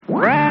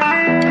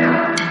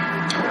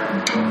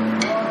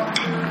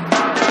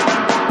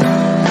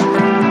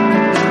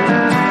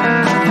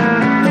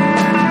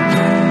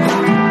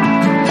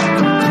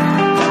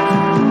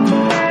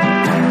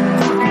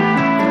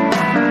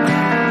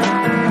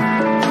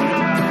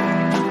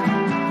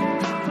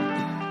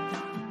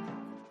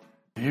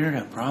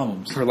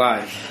problems. We're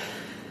live.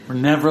 We're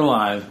never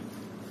live.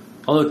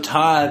 Although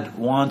Todd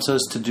wants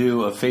us to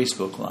do a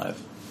Facebook Live.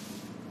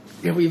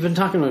 Yeah, we've been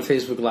talking about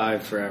Facebook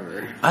Live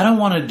forever. I don't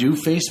want to do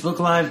Facebook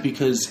Live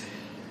because,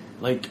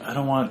 like, I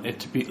don't want it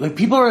to be... Like,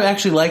 people are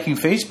actually liking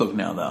Facebook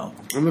now, though.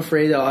 I'm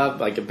afraid I'll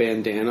have, like, a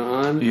bandana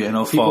on. Yeah, and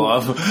it'll fall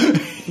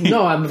off.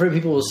 No, I'm afraid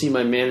people will see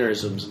my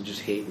mannerisms and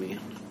just hate me.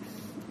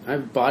 I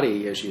have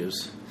body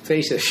issues.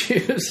 Face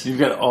issues. You've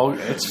got all...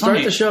 It's Start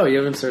funny. the show. You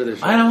haven't started the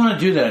show. I don't want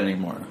to do that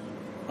anymore.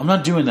 I'm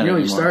not doing that anymore.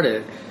 You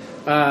started.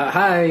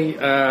 Hi,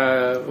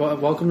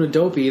 welcome to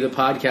Dopey, the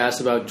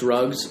podcast about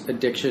drugs,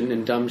 addiction,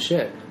 and dumb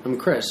shit. I'm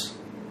Chris.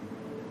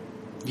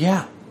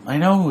 Yeah, I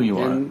know who you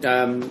are.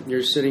 And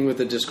you're sitting with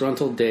a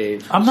disgruntled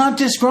Dave. I'm not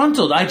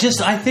disgruntled. I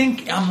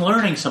think I'm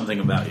learning something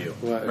about you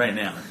right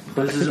now.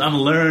 I'm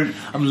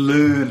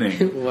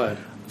learning. What?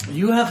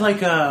 You have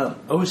like a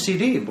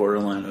OCD,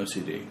 borderline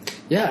OCD.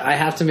 Yeah, I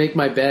have to make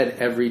my bed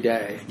every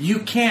day. You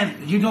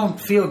don't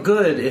feel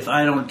good if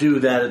I don't do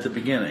that at the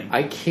beginning.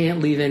 I can't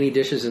leave any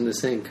dishes in the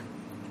sink.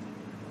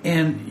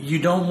 And you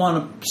don't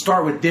want to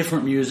start with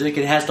different music.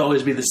 It has to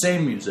always be the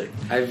same music.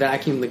 I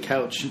vacuum the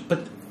couch.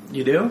 But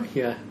you do?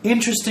 Yeah.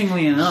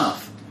 Interestingly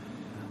enough,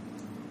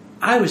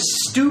 I was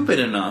stupid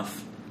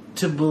enough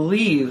to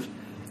believe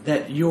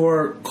that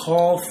your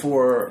call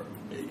for,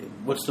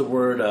 what's the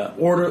word,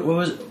 order, what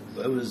was it?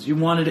 You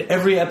wanted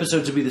every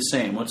episode to be the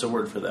same. What's a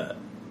word for that?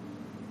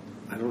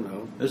 I don't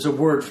know. There's a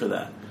word for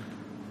that.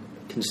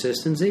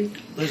 Consistency?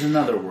 There's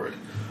another word.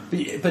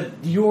 But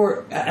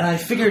and I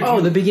figured...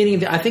 Oh, the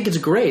beginning, I think it's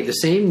great. The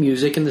same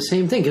music and the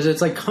same thing, because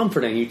it's like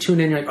comforting. You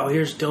tune in, you're like, oh,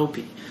 here's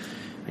Dopey.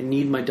 I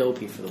need my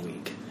Dopey for the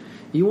week.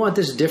 You want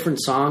this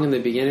different song in the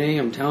beginning?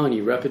 I'm telling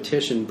you,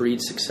 repetition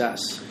breeds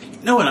success.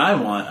 You know what I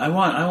want? I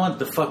want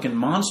the fucking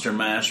Monster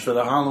Mash for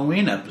the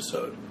Halloween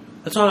episode.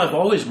 That's all I've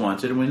always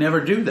wanted, and we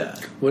never do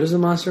that. What is the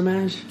Monster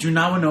Mash? Do you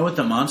not know what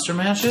the Monster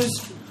Mash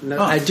is?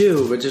 No, I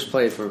do, but just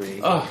play it for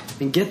me. Oh.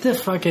 And get the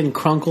fucking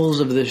crunkles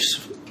of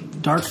this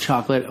dark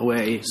chocolate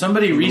away.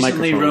 Somebody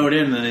recently wrote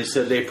in and they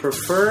said they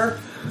prefer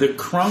the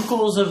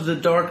crunkles of the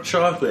dark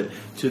chocolate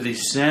to the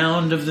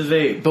sound of the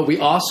vape. But we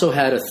also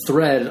had a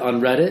thread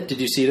on Reddit. Did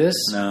you see this?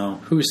 No.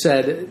 Who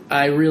said,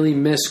 I really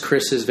miss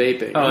Chris's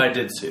vaping. Oh, I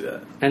did see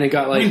that. And it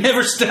got like... You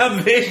never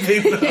stopped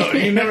vaping, though.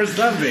 You never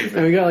stopped vaping.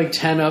 And we got like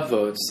 10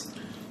 upvotes.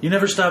 You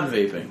never stopped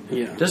vaping.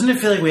 Yeah. Doesn't it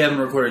feel like we haven't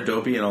recorded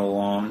Dopey in a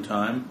long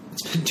time?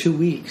 It's been 2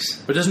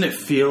 weeks. But doesn't it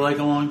feel like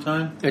a long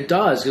time? It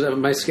does, because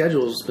my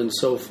schedule's been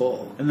so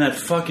full. And that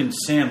fucking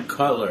Sam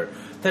Cutler,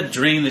 that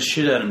drained the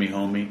shit out of me,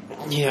 homie.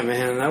 Yeah,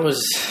 man, that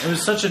was... It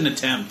was such an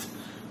attempt.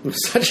 It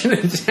was such an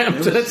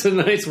attempt. That's a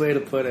nice way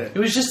to put it. It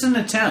was just an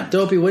attempt.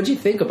 Dopey, what'd you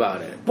think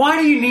about it?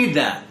 Why do you need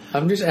that?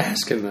 I'm just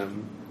asking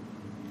them.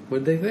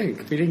 What'd they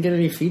think? We didn't get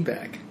any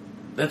feedback.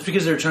 That's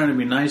because they were trying to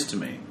be nice to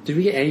me. Did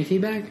we get any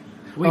feedback?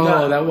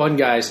 Got that one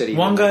guy said he...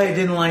 One guy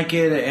didn't like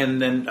it,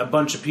 and then a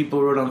bunch of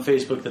people wrote on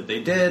Facebook that they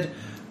did.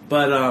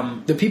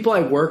 But, the people I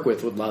work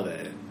with would love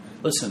it.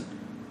 Listen,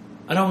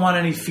 I don't want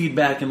any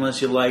feedback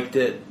unless you liked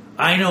it.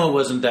 I know it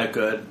wasn't that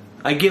good.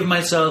 I give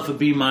myself a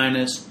B-.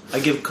 I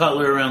give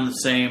Cutler around the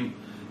same.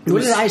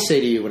 What did I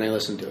say to you when I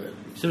listened to it?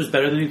 It was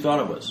better than you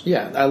thought it was.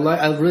 Yeah, I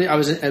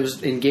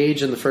was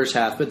engaged in the first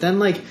half, but then,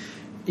 like,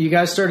 you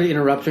guys started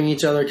interrupting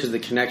each other because the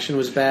connection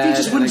was bad. He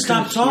just wouldn't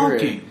stop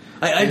talking.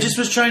 I just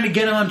was trying to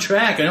get him on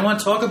track. I didn't want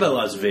to talk about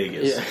Las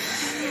Vegas. Yeah.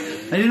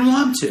 I didn't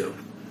want to.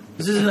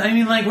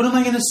 What am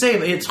I going to say?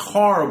 It's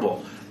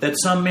horrible that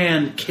some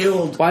man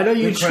killed. Why don't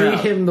you the crowd.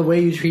 treat him the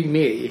way you treat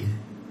me?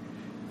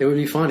 It would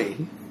be funny.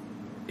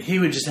 He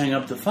would just hang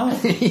up the phone.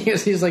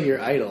 He's like your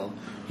idol.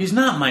 He's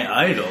not my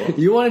idol.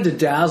 You wanted to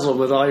dazzle him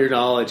with all your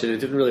knowledge, and it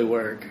didn't really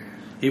work.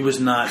 He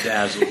was not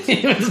dazzled.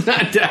 He was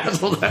not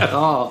dazzled at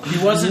all.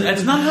 He wasn't.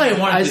 It's not how I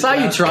wanted. I saw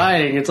you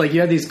trying. It's like you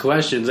had these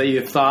questions that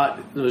you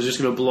thought was just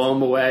going to blow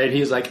him away, and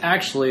he's like,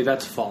 "Actually,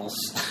 that's false."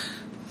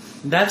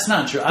 That's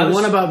not true. The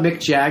one about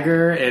Mick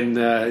Jagger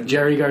and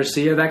Jerry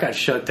Garcia, that got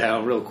shut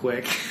down real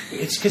quick.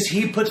 It's because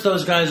he puts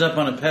those guys up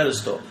on a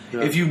pedestal.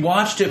 Yeah. If you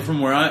watched it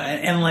from where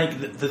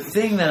the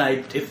thing that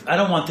I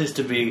don't want this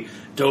to be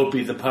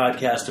Dopey, the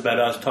podcast about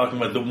us talking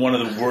about one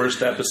of the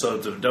worst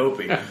episodes of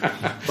Dopey,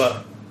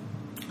 but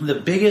the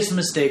biggest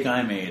mistake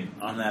I made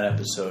on that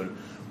episode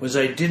was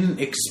I didn't.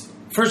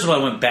 First of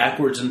all, I went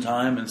backwards in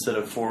time instead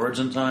of forwards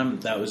in time.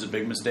 That was a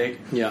big mistake.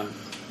 Yeah.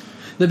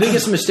 The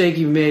biggest mistake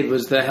you made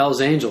was the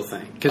Hell's Angel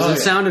thing. Because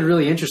it sounded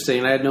really interesting,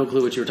 and I had no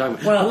clue what you were talking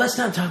about. Well, let's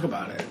not talk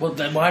about it. Well,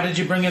 then why did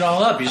you bring it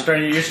all up? You're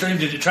starting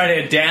to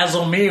try to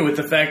dazzle me with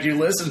the fact you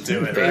listened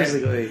to it,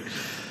 basically. Right?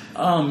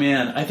 Oh,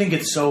 man. I think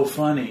it's so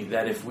funny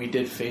that if we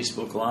did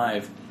Facebook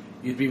Live,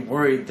 you'd be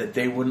worried that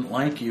they wouldn't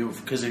like you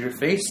because of your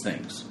face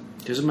things.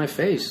 Because of my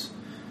face.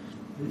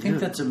 I think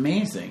that's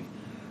amazing.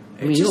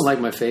 I mean, you don't like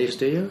my face,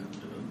 do you?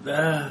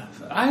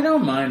 I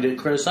don't mind it,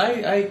 Chris.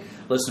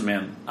 Listen,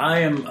 man,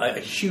 I am a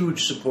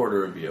huge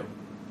supporter of you.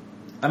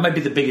 I might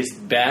be the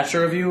biggest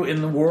basher of you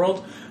in the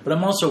world, but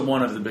I'm also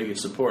one of the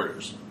biggest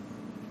supporters.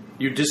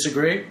 You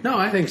disagree? No,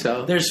 I think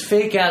so. There's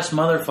fake-ass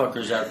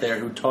motherfuckers out there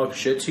who talk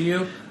shit to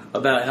you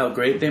about how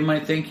great they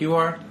might think you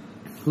are.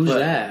 Who's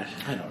that?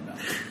 I don't know.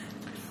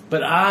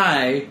 But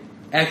I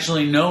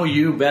actually know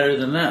you better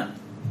than them.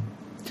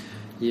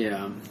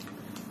 Yeah.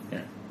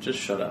 Here, just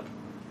shut up.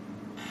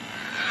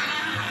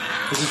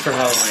 This is for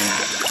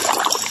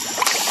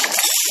Halloween.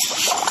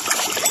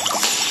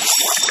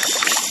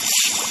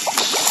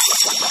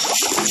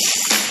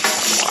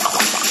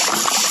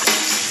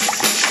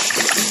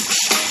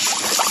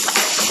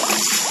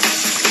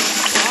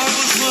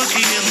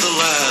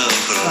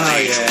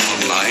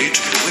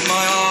 When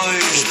my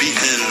eyes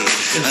beheld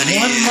There's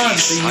 1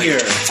 month a year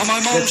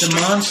that the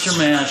Monster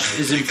Mash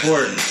is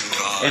important,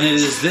 and it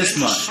is this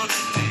month.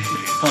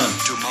 Fun.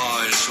 To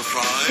my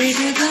surprise, he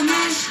did the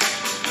Monster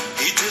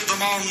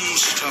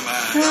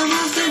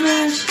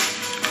Mash.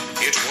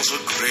 It was a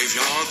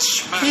graveyard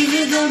smash.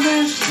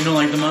 You don't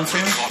like the Monster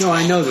Mash? No,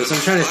 I know this. I'm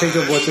trying to think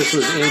of what this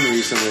was in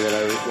recently that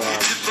I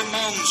watched. The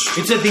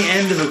monster. It's at the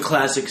end of a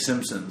classic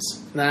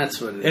Simpsons. That's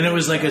what it is. And it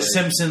was like a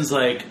Simpsons,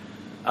 like,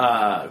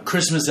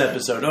 Christmas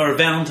episode, or a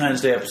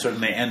Valentine's Day episode,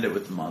 and they end it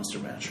with the Monster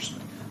Mash or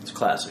something. It's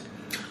classic.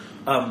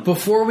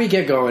 Before we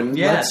get going,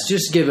 Yes. let's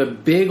just give a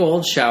big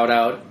old shout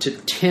out to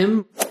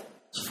Tim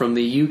from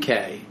the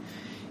UK.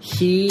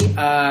 He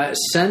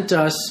sent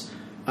us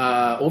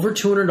over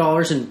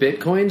 $200 in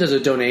Bitcoins as a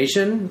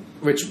donation,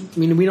 which, I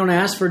mean, we don't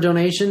ask for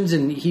donations,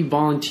 and he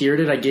volunteered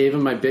it. I gave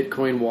him my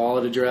Bitcoin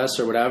wallet address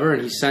or whatever,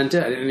 and he sent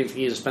it. I didn't think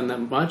he had to spend that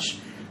much.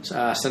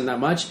 Send that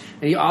much.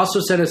 And he also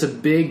sent us a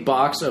big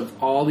box of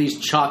all these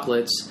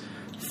chocolates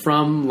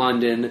from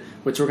London,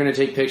 which we're going to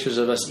take pictures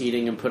of us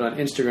eating and put on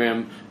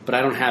Instagram, but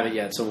I don't have it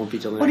yet, so it won't be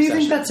till the next What do you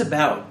think session. that's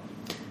about?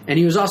 And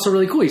he was also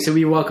really cool. He said,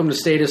 "You're welcome to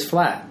stay at his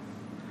flat."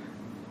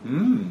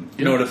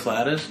 You know what a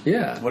flat is?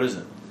 Yeah. What is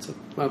it? It's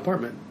my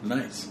apartment.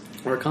 Nice.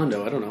 Or a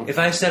condo, I don't know. If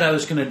I said I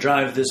was going to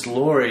drive this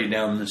lorry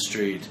down the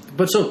street,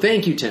 But so,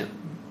 thank you, Tim.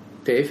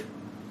 Dave?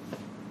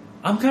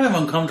 I'm kind of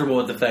uncomfortable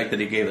with the fact that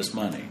he gave us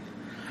money.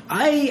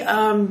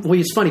 Well,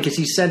 it's funny because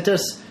he sent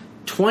us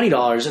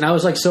 $20, and I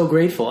was like so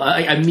grateful.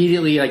 I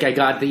immediately, like, I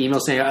got the email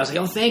saying, I was like,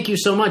 "Oh, thank you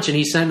so much," and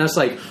he sent us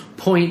like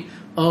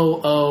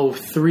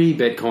 0.003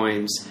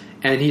 Bitcoins,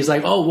 and he's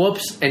like, "Oh,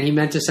 whoops," and he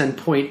meant to send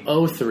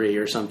 0.03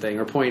 or something,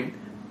 or point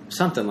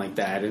something like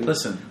that. And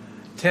Listen,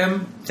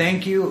 Tim,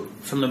 thank you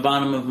from the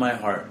bottom of my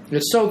heart.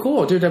 it's so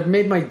cool, dude. I've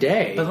made my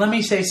day. But let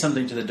me say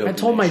something to the dope. I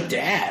told my Nation.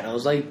 dad. I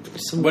was like,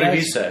 What did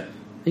he say?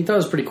 He thought it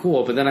was pretty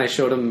cool, but then I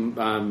showed him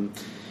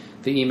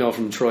the email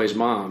from Troy's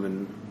mom,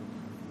 and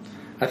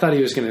I thought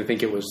he was going to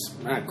think it was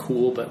not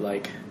cool, but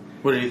like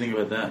What did you think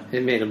about that?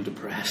 it made him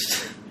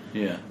depressed.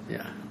 Yeah.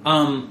 Yeah,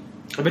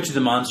 I bet you the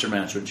Monster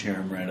Mash would cheer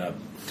him right up.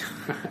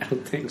 I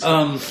don't think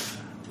so.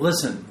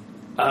 Listen,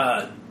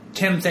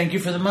 Tim, thank you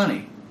for the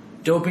money.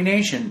 Dopey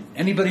Nation,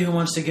 anybody who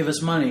wants to give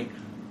us money,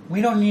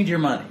 we don't need your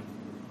money.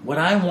 What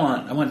I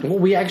want, Well,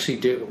 we actually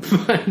do,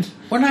 but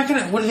we're not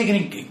gonna. What are they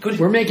gonna?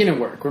 we're making it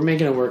work. We're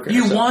making it work.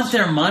 You ourselves. want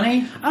their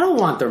money, I don't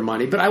want their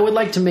money, but I would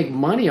like to make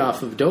money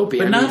off of Dopey.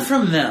 but I not mean,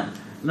 from them.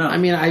 No, I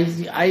mean,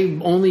 I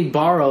only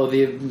borrow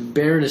the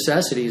bare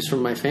necessities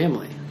from my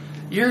family.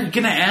 you're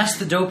gonna ask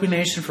the Dopey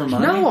Nation for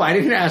money. No, I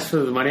didn't ask for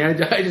the money. I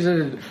just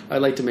said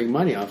I'd like to make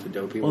money off of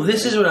Dopey. Well,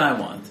 this is what I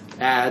want.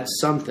 add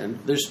something.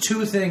 There's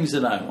two things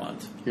that I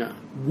want. Yeah.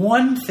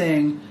 One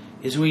thing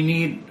is we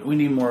need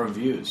more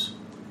reviews.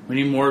 We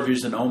need more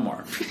reviews than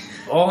Omar.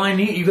 All I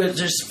need, you guys,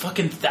 there's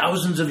fucking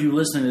thousands of you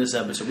listening to this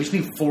episode. We just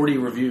need 40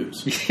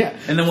 reviews. Yeah.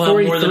 And then we'll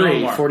have more than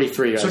Omar.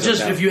 43. So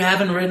just, if you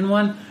haven't written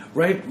one,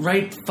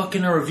 write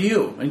fucking a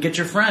review and get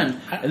your friend.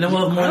 And then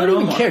we'll have more I than don't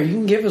even Omar. care. You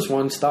can give us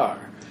 1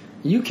 star.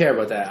 You care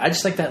about that. I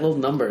just like that little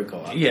number to go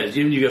up. Yeah,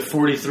 you get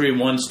 43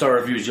 1-star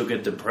reviews, you'll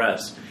get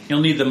depressed.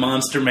 You'll need the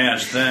Monster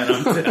Mash then,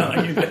 I'm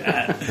telling you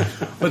that.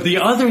 But the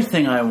other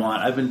thing I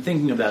want, I've been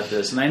thinking about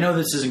this, and I know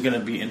this isn't going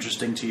to be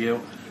interesting to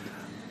you.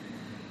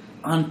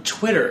 On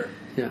Twitter,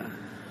 Yeah.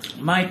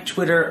 my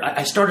Twitter,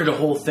 I started a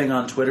whole thing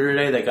on Twitter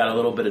today that got a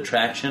little bit of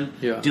traction,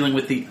 dealing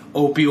with the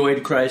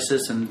opioid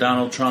crisis and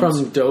Donald Trump's...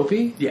 From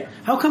Dopey? Yeah.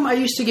 How come I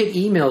used to get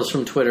emails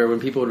from Twitter when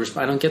people would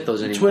respond? I don't get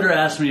those anymore. Twitter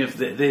asked me if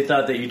they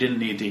thought that you didn't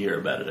need to hear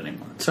about it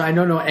anymore. So I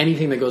don't know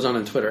anything that goes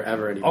on Twitter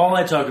ever anymore. All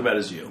I talk about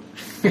is you.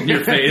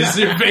 Your face,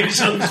 your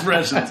facial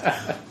expressions.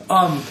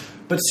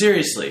 But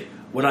seriously,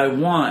 what I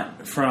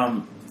want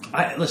from...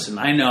 Listen,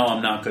 I know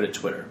I'm not good at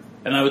Twitter.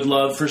 And I would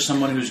love for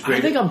someone who's great...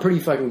 I think I'm pretty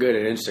fucking good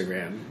at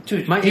Instagram.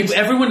 Dude, my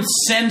everyone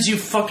sends you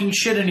fucking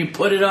shit and you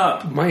put it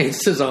up. My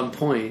Insta's on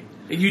point.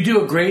 You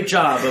do a great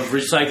job of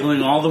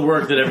recycling all the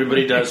work that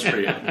everybody does for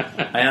you.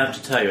 I have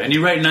to tell you. And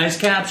you write nice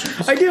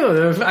captions. I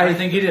do. I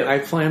think you do. I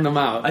plan them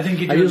out. I think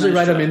you do I a usually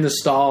nice write them job. in the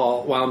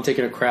stall while I'm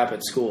taking a crap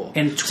at school.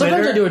 And Twitter,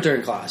 sometimes I do it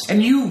during class.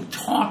 And you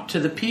talk to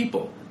the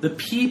people. The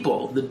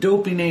people, the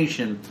Dopey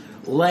Nation,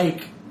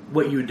 like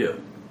what you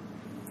do.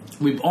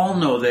 We all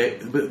know they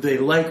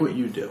like what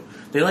you do.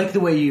 They like the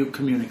way you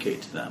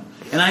communicate to them.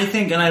 And I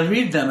think, and I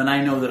read them, and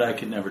I know that I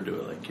could never do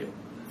it like you.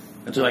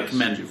 And so I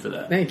commend you for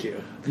that. Thank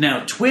you.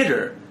 Now,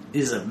 Twitter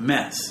is a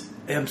mess.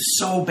 am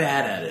so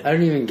bad at it. I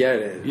don't even get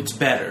it. It's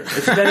better.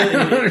 It's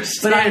better.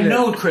 But I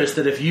know, Chris,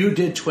 that if you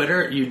did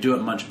Twitter, you'd do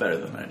it much better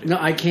than I do. No,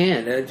 I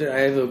can't. I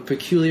have a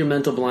peculiar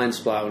mental blind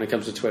spot when it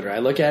comes to Twitter. I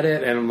look at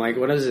it and I'm like,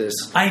 what is this?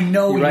 I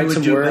know you write would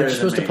some do words. better You're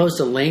supposed than to post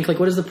a link. Like,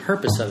 what is the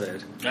purpose of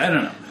it? I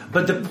don't know.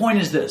 But the point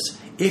is this.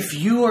 If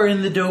you are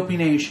in the Dopey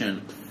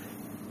Nation,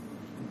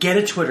 get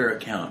a Twitter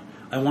account.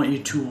 I want you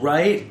to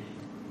write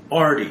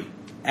Artie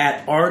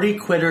at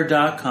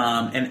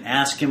artiequitter.com and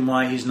ask him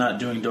why he's not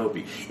doing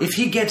Dopey. If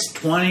he gets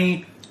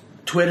 20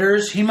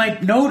 Twitters, he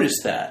might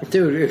notice that.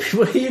 Dude,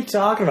 what are you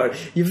talking about?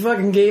 You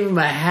fucking gave him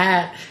a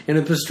hat and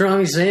a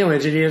pastrami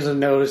sandwich and he doesn't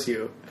notice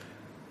you.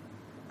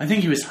 I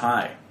think he was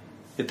high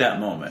at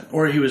that moment.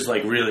 Or he was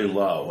like really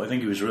low. I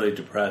think he was really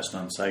depressed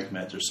on psych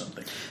meds or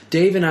something.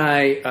 Dave and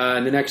I,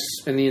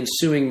 in the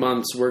ensuing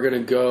months, we're going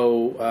to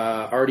go,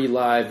 Artie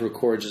Live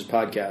records his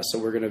podcast, so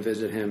we're going to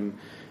visit him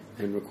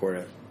and record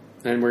it.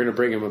 And we're going to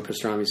bring him a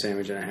pastrami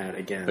sandwich and a hat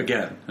again.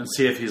 And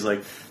see if he's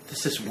like,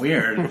 this is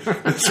weird.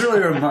 This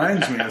really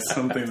reminds me of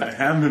something that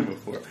happened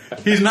before.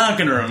 He's not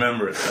going to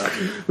remember it, though.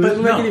 But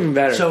make it even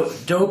better. So,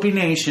 Dopey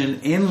Nation,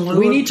 in lieu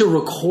we need to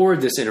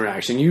record this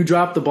interaction. You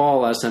dropped the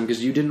ball last time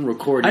because you didn't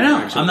record your I know.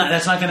 interaction.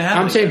 That's not going to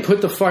happen. I'm saying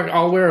put the fuck...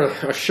 I'll wear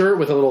a shirt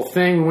with a little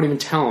thing. We won't even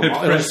tell him.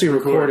 It'll just be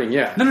recording,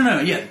 yeah. No.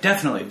 Yeah,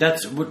 definitely.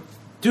 That's what...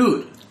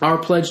 Dude. Our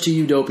pledge to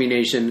you, Dopey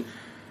Nation,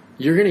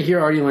 you're going to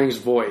hear Artie Lange's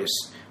voice.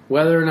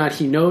 Whether or not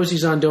he knows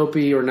he's on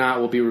Dopey or not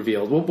will be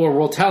revealed.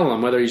 We'll tell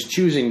him whether he's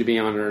choosing to be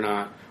on it or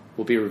not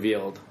will be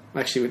revealed.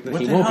 Actually,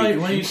 he won't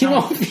be. He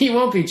won't be choosing. He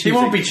won't be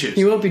choosing.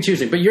 He won't be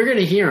choosing. But you're going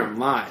to hear him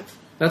live.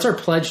 That's our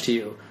pledge to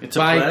you. It's a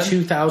by pledge?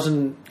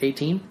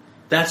 2018.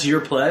 That's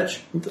your pledge?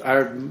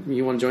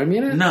 You want to join me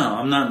in it? No,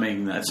 I'm not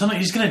making that.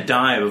 He's going to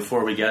die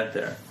before we get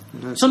there.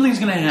 Something's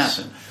going to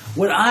happen.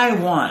 What I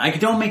want... I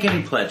don't make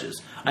any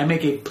pledges. I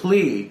make a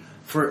plea...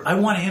 I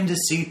want him to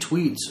see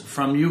tweets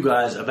from you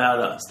guys about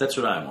us. That's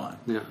what I want.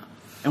 Yeah.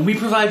 And we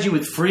provide you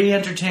with free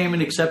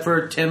entertainment except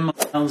for Tim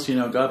Miles,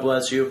 God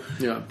bless you.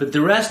 Yeah. But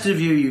the rest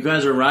of you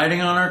guys are riding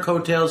on our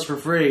coattails for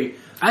free.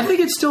 I think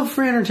it's still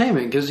free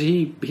entertainment because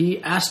he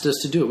asked us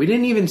to do it. We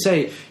didn't even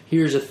say,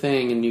 here's a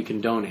thing and you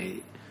can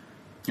donate.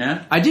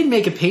 Yeah? I did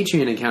make a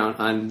Patreon account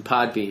on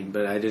Podbean,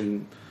 but I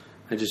didn't...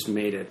 I just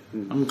made it.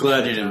 I'm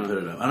glad you didn't put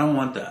it up. I don't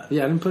want that.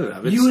 Yeah, I didn't put it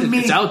up.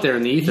 It's out there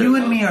in the ether. You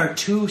and me are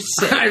too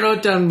sick. I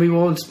wrote down we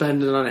won't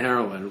spend it on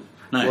heroin.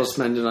 Nice. We'll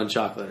spend it on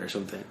chocolate or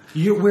something.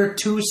 We're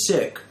too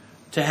sick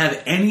to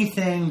have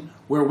anything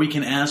where we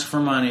can ask for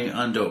money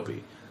on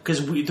Dopey.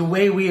 Because the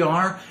way we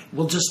are,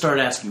 we'll just start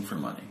asking for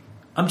money.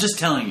 I'm just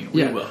telling you,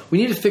 we will. We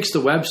need to fix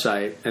the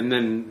website and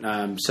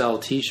then sell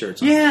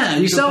T-shirts. Yeah.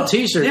 We sell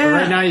T-shirts, yeah. but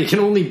right now you can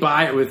only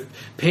buy it with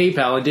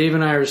PayPal. And Dave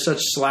and I are such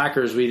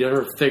slackers, we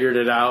never figured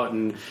it out,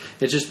 and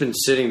it's just been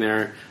sitting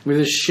there with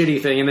this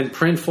shitty thing. And then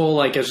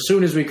Printful, as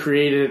soon as we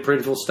created it,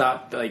 Printful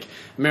stopped.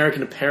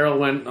 American Apparel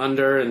went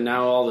under, and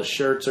now all the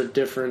shirts are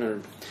different,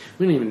 or...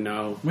 We don't even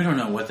know. We don't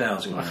know what the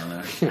hell's going on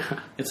there. Yeah.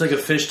 It's like a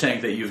fish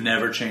tank that you've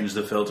never changed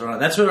the filter on.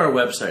 That's what our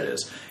website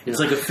is. It's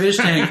like a fish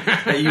tank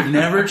that you've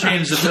never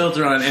changed the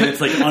filter on, and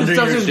it's like under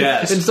your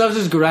desk. And stuff's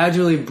just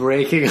gradually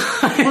breaking.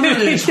 One of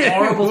these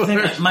horrible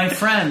things. My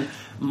friend,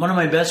 one of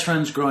my best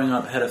friends growing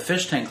up, had a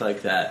fish tank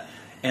like that,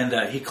 and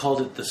he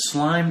called it the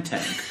slime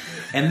tank.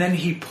 And then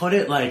he put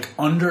it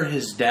under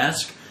his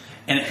desk,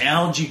 and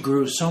algae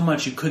grew so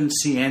much you couldn't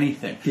see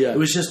anything. Yeah. It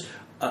was just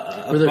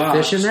a Were there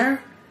box. fish in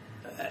there?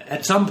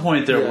 At some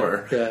point there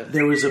were. Yeah.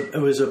 There was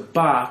a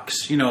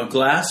box, a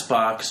glass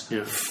box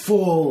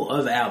full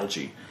of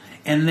algae.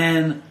 And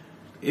then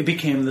it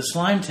became the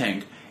slime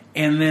tank.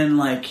 And then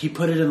he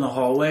put it in the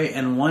hallway,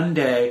 and one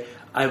day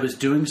I was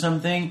doing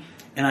something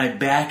and I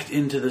backed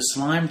into the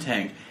slime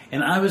tank.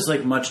 And I was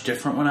much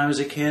different when I was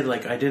a kid.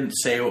 I didn't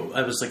say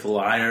I was a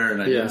liar,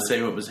 and I didn't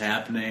say what was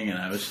happening, and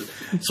I was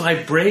so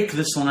I break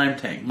the slime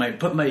tank.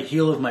 Put my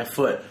heel of my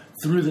foot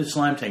through the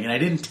slime tank, and I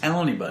didn't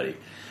tell anybody.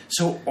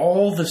 So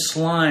all the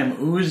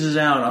slime oozes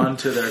out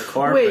onto their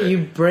carpet. Wait, you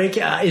break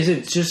it? Is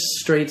it just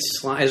straight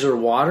slime? Is there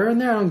water in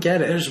there? I don't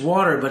get it. There's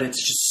water, but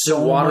it's just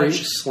so water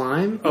much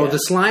slime. Yeah. Oh, the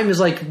slime is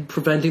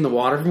preventing the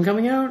water from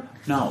coming out.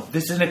 No,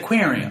 this is an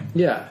aquarium.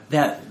 Yeah,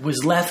 that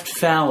was left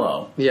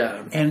fallow.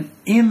 Yeah, and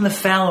in the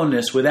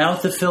fallowness,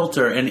 without the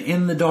filter, and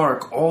in the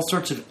dark, all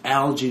sorts of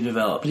algae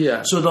developed.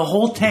 Yeah. So the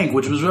whole tank,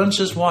 which was once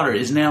just water,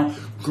 is now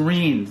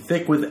green,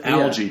 thick with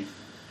algae. Yeah.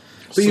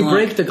 But you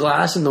break the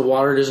glass and the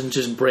water doesn't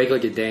just break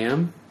like a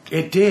dam?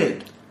 It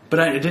did. But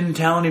I didn't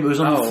tell anybody. It was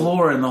on the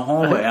floor in the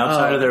hallway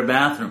outside of their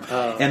bathroom.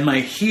 And my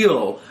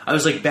heel, I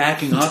was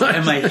backing up,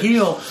 and my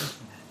heel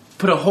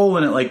put a hole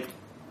in it,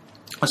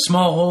 a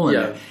small hole in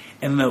it.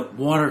 And the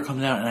water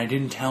comes out, and I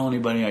didn't tell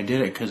anybody I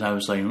did it because I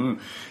was like,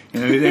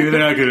 maybe they're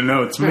not going to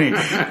know it's me.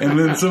 And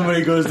then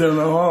somebody goes down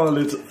the hall, and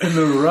it's in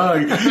the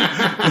rug.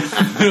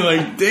 They're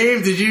like,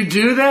 Dave, did you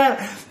do that?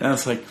 And I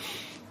was like,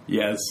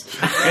 Yes,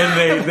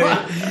 and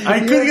I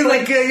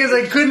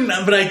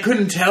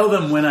couldn't tell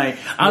them when I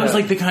was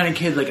like the kind of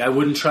kid, like I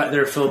wouldn't try.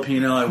 They're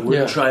Filipino. I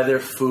wouldn't try their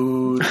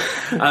food.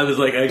 I was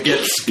like, I'd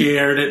get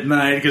scared at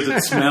night because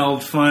it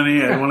smelled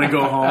funny. I want to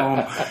go home,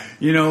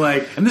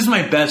 and this is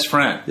my best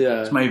friend.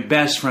 Yeah, it's my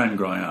best friend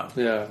growing up.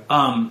 Yeah.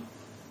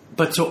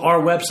 But so our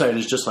website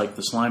is just like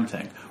the slime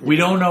thing. We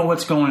don't know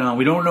what's going on.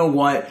 We don't know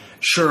what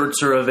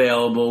shirts are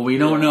available. We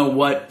don't know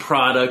what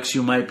products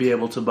you might be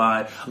able to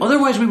buy.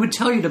 Otherwise, we would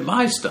tell you to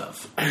buy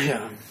stuff.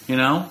 Yeah.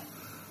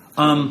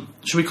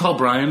 Should we call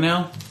Brian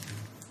now?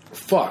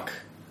 Fuck.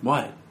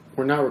 What?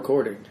 We're not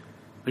recording.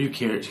 Are you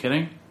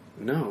kidding?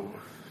 No.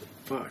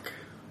 Fuck.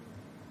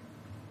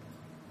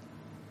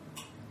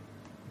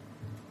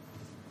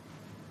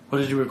 What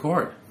did you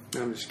record?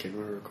 I'm just kidding.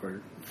 We're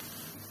recording.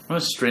 What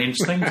a strange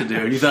thing to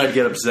do. You thought I'd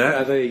get upset?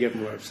 I thought you'd get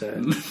more upset.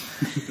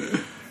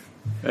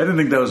 I didn't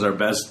think that was our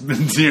best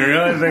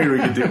material. I figured we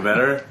could do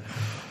better.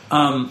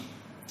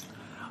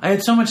 I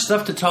had so much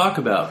stuff to talk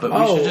about, but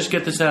we should just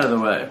get this out of the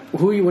way.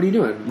 What are you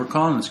doing? We're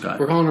calling this guy.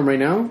 We're calling him right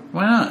now?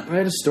 Why not? I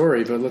had a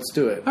story, but let's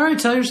do it. All right,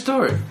 tell your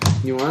story.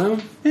 You want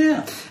to?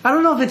 Yeah. I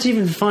don't know if it's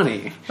even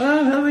funny.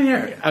 Let me hear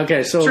it.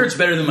 Okay, so... Sure, it's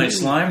better than my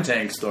slime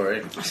tank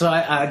story.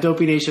 So,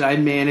 Dopey Nation, I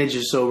manage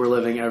a sober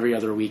living every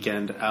other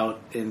weekend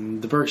out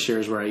in the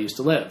Berkshires where I used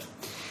to live.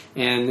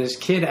 And this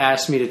kid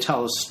asked me to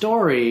tell a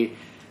story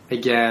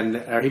again,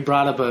 or he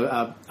brought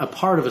up a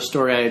part of a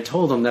story I had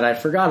told him that I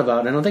forgot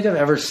about, and I don't think I've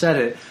ever said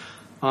it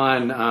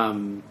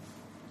on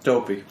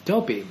Dopey.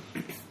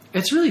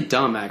 It's really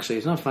dumb, actually.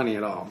 It's not funny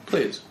at all.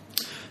 Please.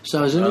 So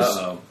I was in this...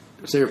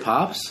 Is that your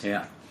pops?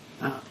 Yeah.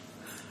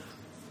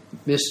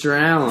 Mr.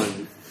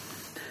 Allen.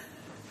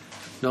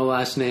 No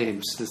last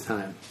names this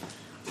time.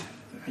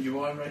 Are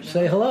you on right now?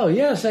 Say hello.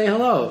 Yeah, say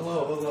hello.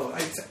 Hello.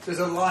 There's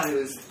a line.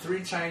 It was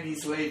 3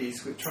 Chinese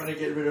ladies who were trying to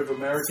get rid of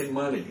American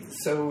money.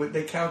 So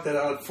they counted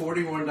out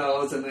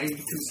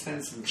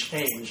 $41.92 and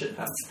change, and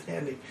I'm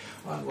standing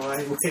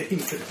online waiting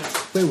for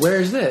that. Wait,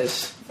 where is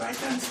this? Right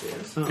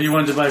downstairs. So you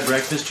wanted to buy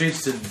breakfast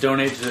treats to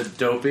donate to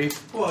Dopey?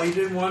 Well, you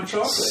didn't want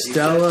chocolate.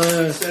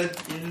 Stella... You said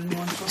you didn't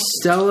want chocolate.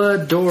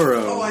 Stella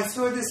Doro. Oh, I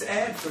saw this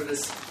ad for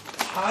this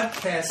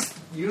podcast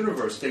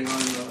universe thing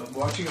on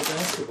watching a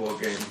basketball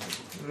game.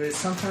 There's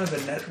some kind of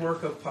a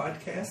network of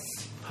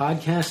podcasts.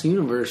 Podcast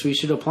Universe. We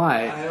should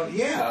apply. I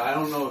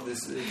don't know if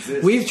this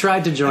exists. We've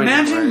tried to join.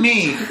 Imagine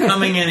me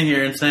coming in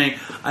here and saying,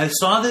 "I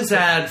saw this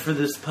ad for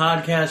this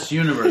podcast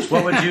universe."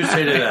 What would you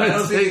say to that?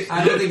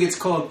 I don't think it's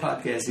called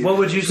podcast universe. What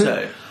would you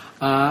say?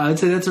 I'd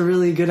say that's a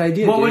really good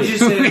idea. What would you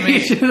say to me? We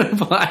should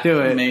apply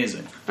to it.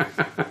 Amazing.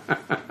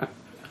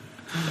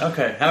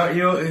 Okay, how are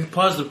you?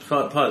 Pause it.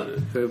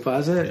 Can we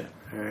pause it?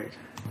 Yeah. All right.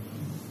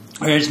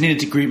 I just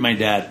needed to greet my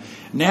dad.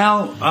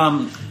 Now,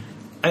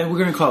 we're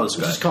going to call this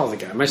guy. Just call the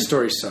guy. My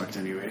story sucked,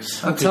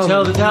 anyways. Okay, We'll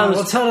tell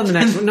them the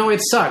next one. No,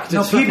 it sucked.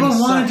 No, people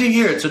wanted to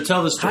hear it, so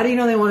tell the story. How do you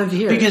know they wanted to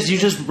hear it? Because you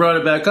just brought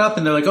it back up,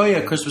 and they're like, "Oh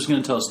yeah, Chris was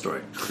going to tell a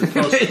story."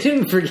 I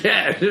didn't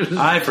forget.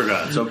 I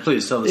forgot, so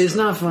please tell the story. It's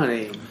not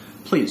funny.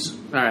 Please.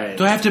 All right.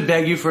 Do I have to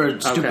beg you for a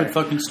stupid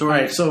fucking story? All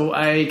right, so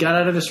I got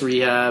out of this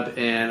rehab,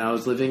 and I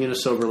was living in a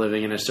sober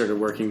living, and I started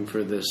working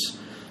for this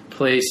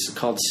place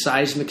called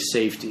Seismic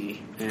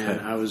Safety, and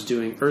I was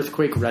doing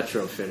earthquake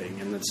retrofitting,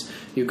 and that's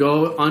you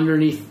go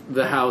underneath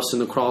the house in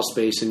the crawl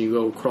space, and you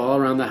go crawl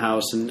around the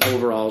house in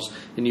overalls,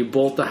 and you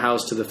bolt the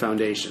house to the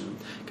foundation,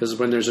 because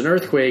when there's an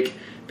earthquake,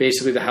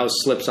 basically the house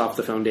slips off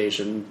the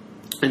foundation.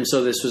 And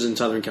so this was in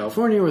Southern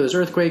California where there's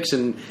earthquakes,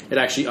 and it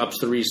actually ups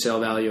the resale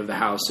value of the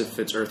house if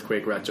it's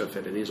earthquake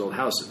retrofitted, these old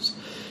houses.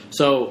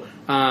 So,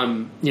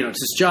 it's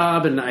this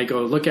job, and I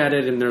go look at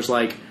it, and there's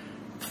like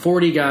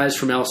 40 guys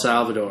from El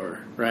Salvador,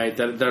 right,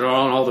 that are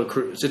on all the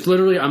crews. It's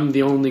literally, I'm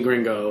the only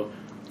gringo,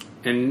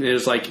 and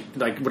there's like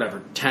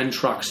 10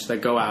 trucks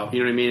that go out, you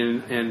know what I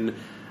mean? And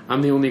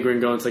I'm the only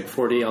gringo, and it's like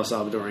 40 El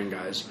Salvadorian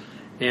guys.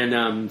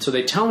 And so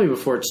they tell me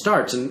before it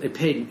starts, and it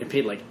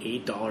paid like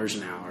 $8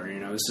 an hour.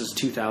 This is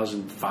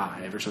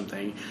 2005 or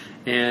something.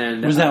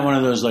 And was that one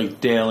of those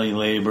like daily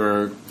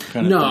labor kind of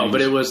things? No,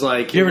 but it was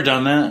like... You ever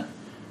done that?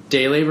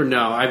 Day labor? No.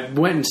 I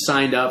went and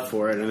signed up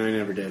for it, and I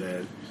never did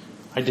it.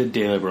 I did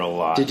day labor a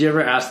lot. Did you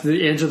ever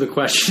answer the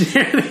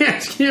questionnaire they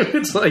ask you?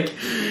 It's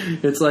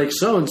like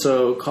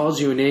so-and-so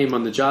calls you a name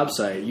on the job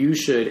site. You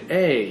should,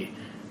 A,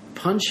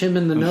 punch him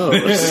in the nose.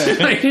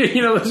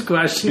 Those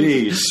questions.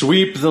 B,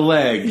 sweep the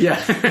leg. Yeah.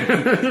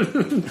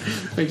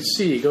 Like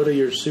C, go to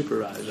your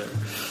supervisor.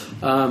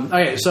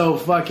 Okay, so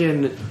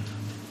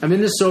I'm in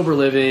this sober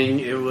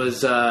living. It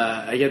was,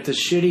 I get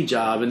this shitty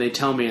job, and they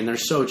tell me, and they're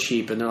so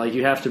cheap, and they're like,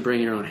 you have to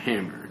bring your own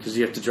hammer, because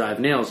you have to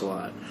drive nails a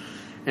lot.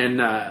 And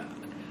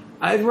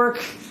I'd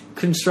work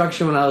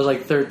construction when I was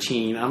like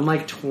 13. I'm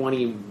like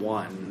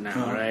 21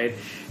 now, right?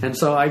 And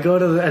so I go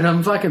and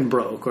I'm fucking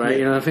broke, right?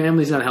 The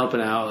family's not helping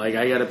out. Like,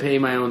 I gotta pay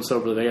my own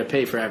sober living. I gotta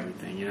pay for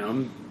everything,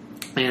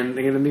 And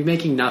they're going to be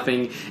making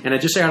nothing. And I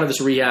just got out of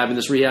this rehab. And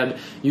this rehab,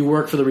 you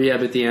work for the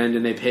rehab at the end,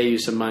 and they pay you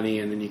some money,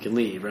 and then you can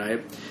leave,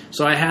 right?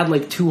 So I had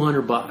like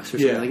 $200 or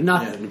something, like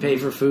nothing to pay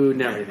for food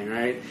and everything,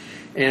 right?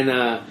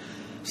 And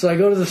So I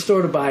go to the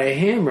store to buy a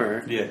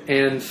hammer. Yeah.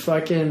 And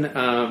fucking,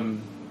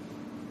 I'm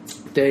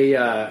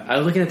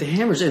looking at the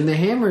hammers, and the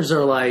hammers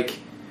are like,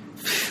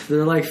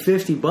 they're like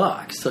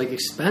 $50, like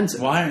expensive.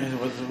 Why?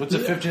 What's a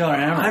 $50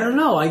 hammer? I don't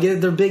know.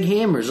 They're big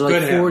hammers. They're like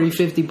Good hammer.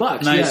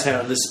 $40-$50. Nice yeah.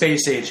 hammer. The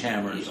space age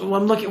hammers. Well,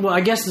 I'm looking. Well,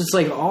 I guess it's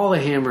like all the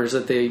hammers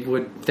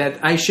that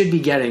I should be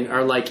getting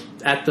are like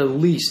at the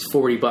least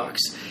 $40.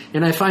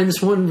 And I find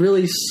this one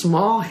really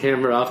small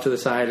hammer off to the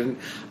side, and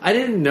I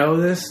didn't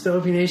know this,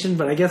 Dopey Nation,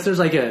 but I guess there's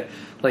like a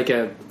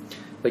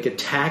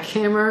tack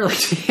hammer, like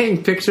to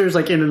hang pictures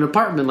like in an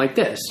apartment like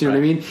this. You know what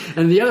I mean?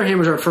 And the other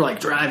hammers are for like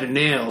driving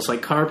nails,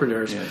 like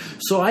carpenters. Yeah.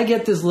 So I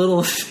get this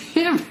little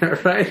hammer,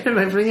 right? And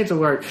I bring it to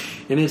work,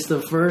 and it's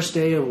the first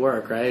day of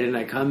work, right? And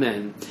I come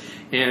in,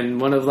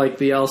 and one of like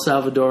the El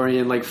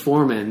Salvadorian like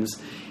foremans,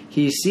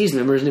 he sees me.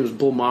 Remember, his name was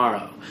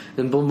Bulmaro,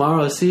 and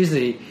Bulmaro sees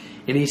me,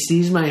 and he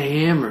sees my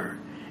hammer,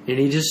 and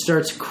he just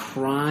starts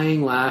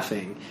crying,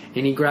 laughing.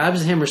 And he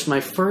grabs the hammer. It's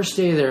my first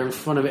day there in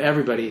front of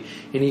everybody.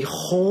 And he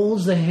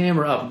holds the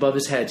hammer up above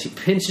his head. So he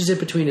pinches it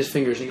between his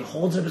fingers. And he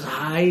holds it up as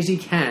high as he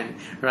can,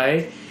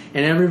 right?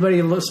 And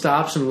everybody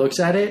stops and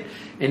looks at it.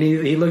 And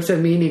he looks at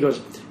me and he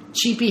goes,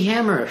 "Cheapy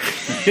hammer."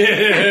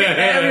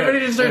 Everybody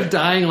just starts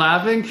dying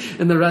laughing.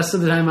 And the rest of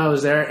the time I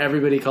was there,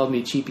 everybody called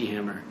me Cheapy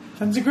Hammer.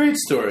 That's a great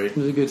story. It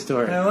was a good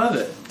story. I love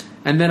it.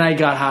 And then I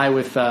got high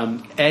with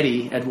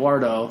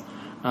Eduardo.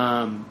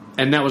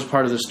 And that was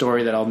part of the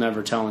story that I'll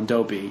never tell in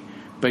Dopey.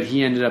 But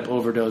he ended up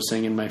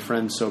overdosing in my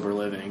friend's sober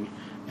living,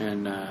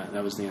 and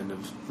that was the end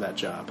of that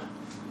job.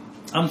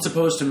 I'm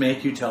supposed to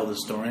make you tell the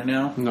story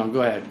now. No,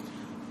 go ahead.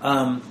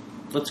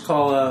 Let's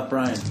call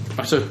Brian.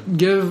 So,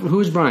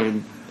 who's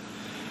Brian?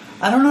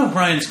 I don't know if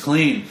Brian's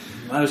clean.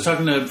 I was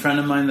talking to a friend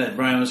of mine that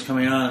Brian was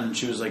coming on, and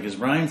she was like, "Is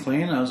Brian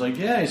clean?" I was like,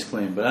 "Yeah, he's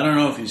clean, but I don't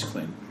know if he's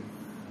clean."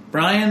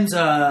 Brian's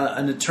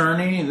an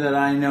attorney that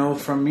I know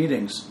from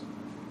meetings.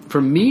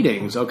 From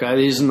meetings,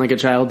 okay. He's in like a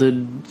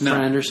childhood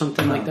friend or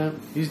something like that?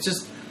 He's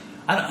just...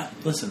 I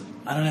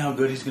don't know how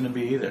good he's going to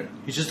be either.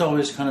 He's just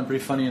always kind of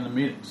pretty funny in the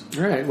meetings.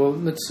 All right, well,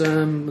 let's have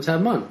him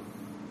on.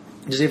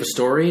 Does he have a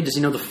story? Does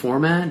he know the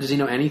format? Does he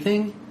know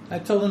anything? I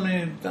told him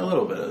a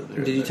little bit of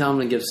it. Did you tell him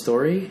to give a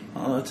story?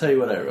 I'll tell you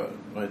what I wrote,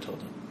 what I told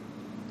him.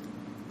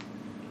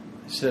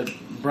 I said,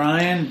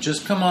 "Brian,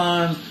 just come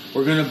on.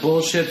 We're going to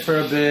bullshit for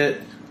a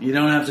bit. You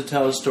don't have to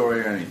tell a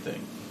story or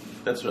anything."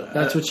 That's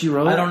what you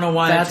wrote? I don't know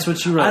why. That's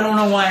what you wrote. I don't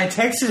know why I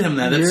texted him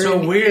that. That's You're so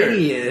an weird.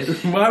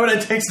 idiot. Why would I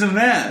text him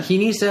that? He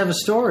needs to have a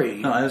story.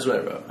 No, that's what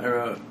I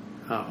wrote.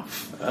 Oh.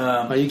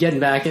 Are you getting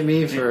back at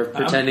me for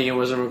pretending it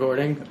wasn't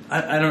recording?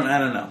 I don't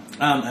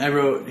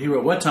know. He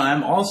wrote, "What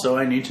time? Also,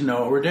 I need to know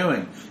what we're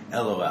doing.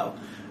 LOL.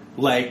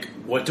 Like,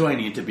 what do I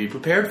need to be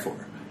prepared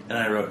for?" And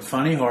I wrote,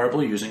 "Funny,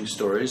 horrible using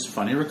stories,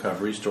 funny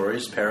recovery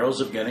stories, perils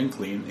of getting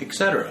clean,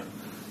 etc."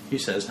 He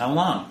says, "How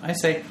long?" I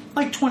say,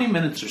 "Like 20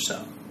 minutes or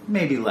so.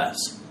 Maybe less."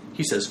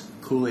 He says,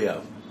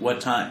 "Coolio.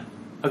 What time?"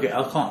 Okay,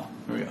 I'll call him.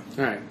 Here we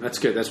go. All right, that's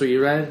good. That's what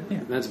you read?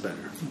 Yeah. That's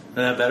better. Is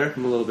that better?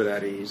 I'm a little bit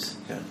at ease.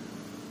 Okay.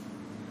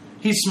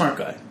 He's a smart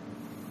guy.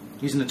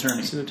 He's an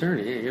attorney. He's an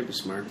attorney. Yeah, you got to be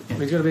smart. Yeah.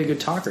 He's got to be a good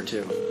talker,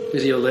 too.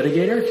 Is he a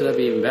litigator? Because that'd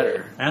be even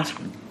better. Ask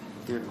him.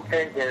 Yeah.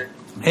 Hey, Gary.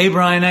 Hey,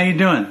 Brian, how you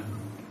doing?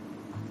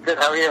 Good,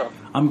 how are you?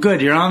 I'm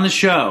good. You're on the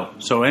show.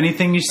 So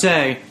anything you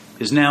say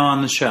is now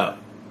on the show.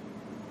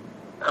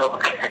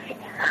 Okay.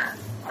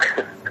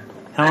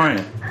 How are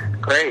you?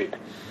 Great.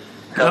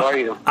 How are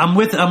you? I'm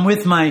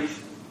with my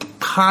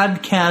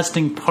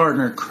podcasting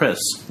partner, Chris.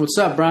 What's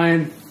up,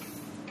 Brian?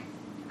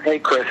 Hey,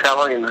 Chris, how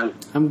are you, man?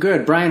 I'm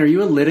good. Brian, are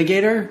you a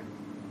litigator?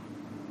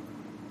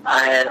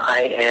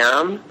 I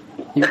am.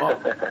 You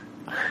are.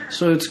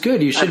 So it's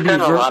good. You should I've be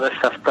done a lot of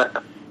stuff,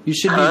 but you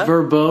should be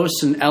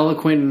verbose and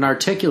eloquent and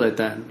articulate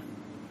then.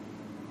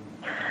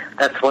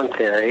 that's one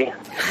theory.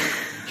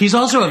 He's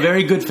also a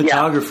very good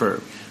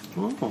photographer.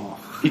 Oh.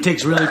 He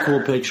takes really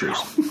cool pictures.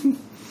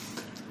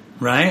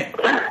 Right?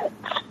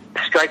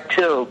 Strike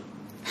two.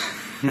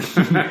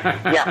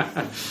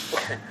 Yeah.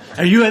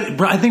 Are you?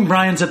 I think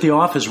Brian's at the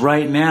office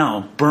right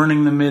now,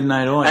 burning the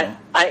midnight oil.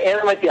 I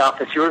am at the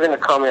office. You were going to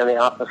call me on the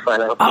office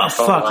line. Oh,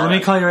 fuck. Let me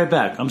call you right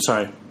back. I'm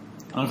sorry.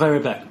 I'll call you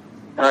right back.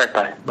 All right,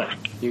 bye. Bye.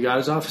 You got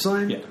his office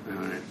line? Yeah. All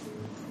right.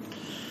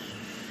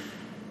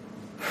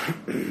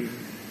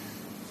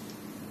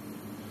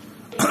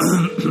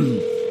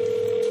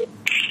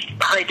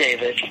 Hi,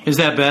 David. Is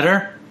that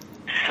better?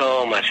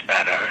 So much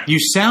better. You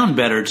sound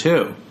better,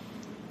 too.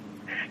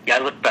 Yeah, I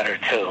look better,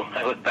 too.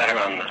 I look better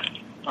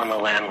on the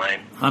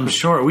landline. I'm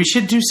sure. We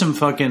should do some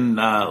fucking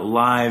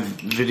live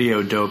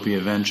video dopey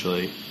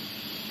eventually.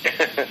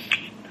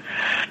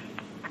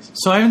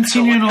 So I haven't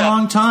seen you in a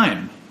long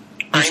time.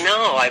 I know.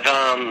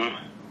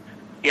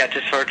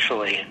 Just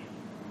virtually.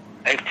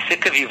 I'm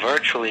sick of you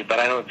virtually, but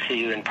I don't see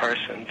you in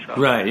person. So.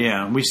 Right,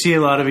 yeah. We see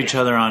a lot of each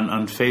other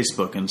on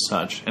Facebook and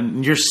such.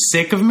 And you're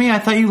sick of me? I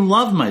thought you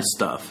loved my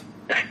stuff.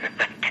 I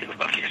do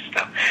love your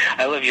stuff.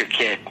 I love your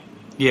kid.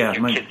 Yeah.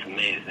 Your kid's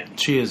amazing.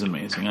 She is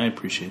amazing. I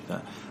appreciate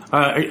that.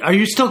 Are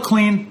you still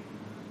clean?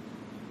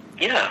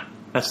 Yeah.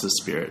 That's the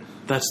spirit.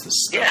 That's the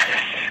stuff.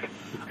 Yes.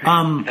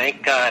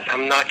 Thank God.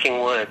 I'm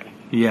knocking wood.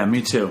 Yeah,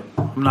 me too.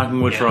 I'm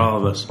knocking wood for all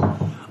of us.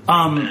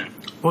 What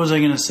was I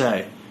going to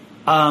say?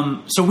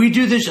 So we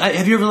do this.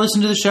 Have you ever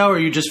listened to the show, or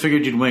you just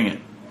figured you'd wing it?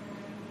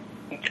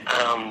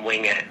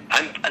 Wing it.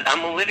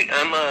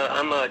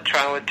 I'm a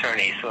trial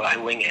attorney, so I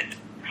wing it.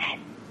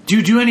 Do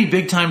you do any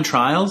big time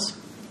trials?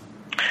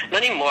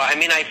 Not anymore. I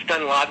mean, I've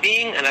done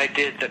lobbying, and I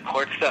did the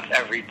court stuff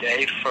every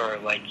day for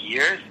like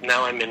years.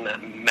 Now I'm in a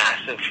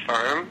massive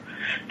firm,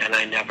 and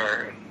I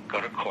never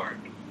go to court.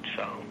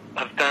 So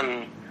I've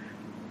done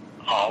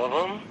all of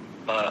them,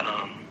 but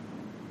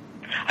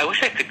I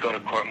wish I could go to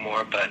court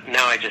more. But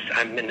now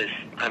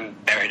I'm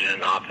buried in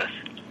an office.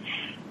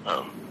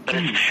 But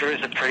it sure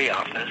is a pretty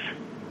office.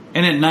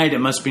 And at night, it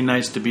must be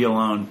nice to be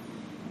alone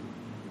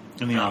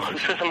in the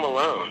office. Who says I'm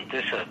alone?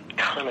 There's a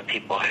ton of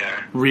people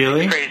here.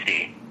 Really? It's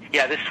crazy.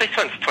 Yeah, this place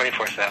runs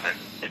 24/7.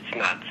 It's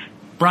nuts.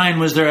 Brian,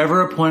 was there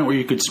ever a point where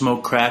you could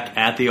smoke crack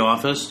at the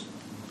office?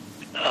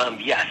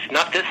 Yes,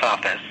 not this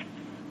office.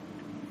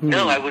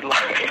 No, I would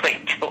lock my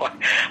door.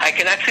 I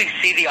can actually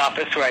see the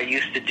office where I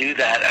used to do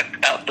that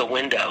out the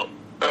window.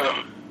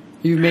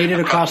 You made it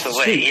across the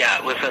way. street. Yeah,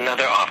 it was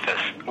another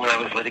office when I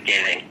was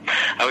litigating.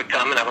 I would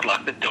come and I would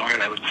lock the door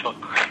and I would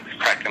smoke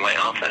crack in my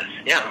office.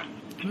 Yeah.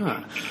 Huh.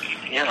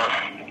 Yeah.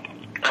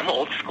 I'm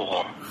old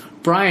school.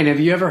 Brian, have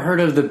you ever heard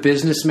of the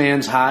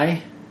businessman's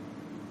high?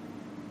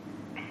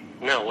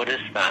 No, what is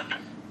that?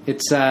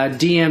 It's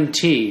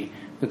DMT.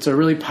 It's a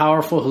really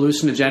powerful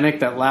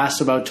hallucinogenic that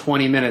lasts about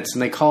 20 minutes,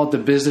 and they call it the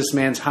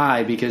businessman's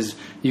high because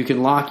you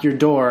can lock your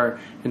door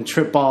and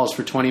trip balls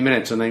for 20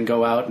 minutes and then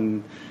go out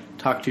and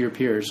talk to your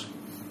peers.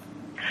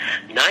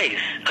 Nice.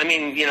 I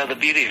mean, the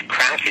beauty of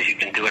crack is you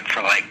can do it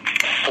for like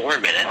 4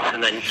 minutes,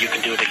 and then you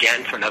can do it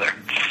again for another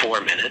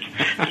 4 minutes,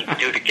 and you can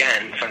do it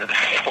again for another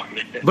 4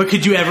 minutes. But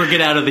could you ever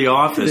get out of the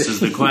office is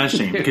the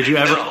question. Could you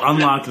ever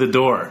unlock the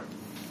door?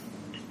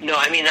 No,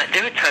 I mean,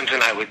 there were times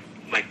when I would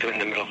do it in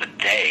the middle of the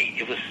day.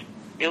 It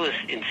was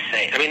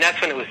insane. I mean, that's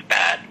when it was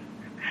bad.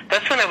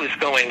 That's when I was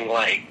going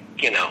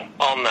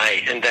all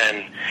night and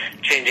then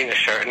changing a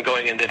shirt and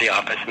going into the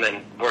office and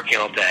then working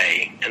all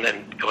day and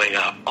then going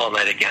up all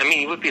night again. I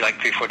mean, it would be like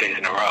 3-4 days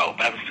in a row,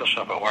 but I would still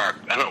show up at work.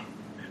 I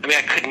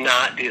could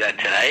not do that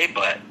today,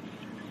 but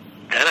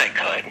then I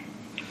could.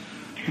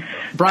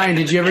 Brian,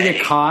 did you ever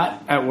get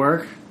caught at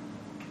work?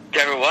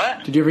 Did you ever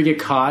what? Did you ever get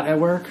caught at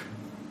work?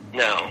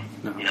 No.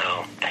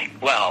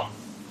 Well,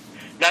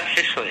 not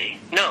officially.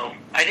 No,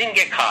 I didn't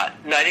get caught.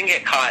 No, I didn't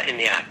get caught in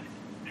the act.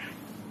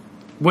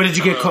 What did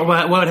you get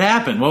caught? What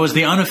happened? What was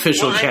the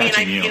unofficial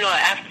catching you?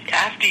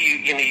 After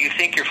you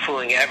think you're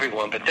fooling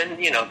everyone, but then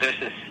there's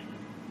this.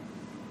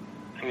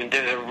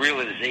 There's a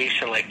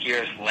realization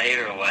years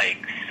later,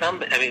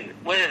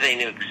 whether they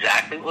knew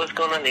exactly what was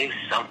going on, they knew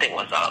something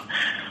was up.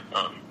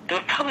 There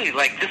was probably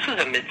this was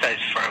a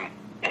mid-sized firm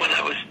when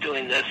I was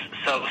doing this,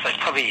 so it was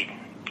probably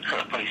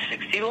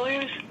 60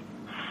 lawyers,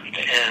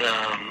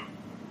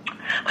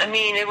 and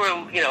they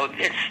were,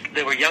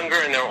 they were younger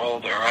and they were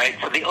older, right?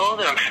 So the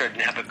older, I'm sure,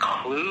 didn't have a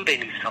clue. They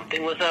knew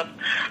something was up.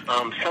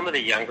 Some of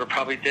the younger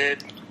probably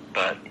did,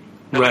 but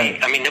nobody,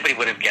 right. Nobody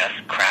would have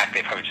guessed crack.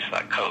 They probably just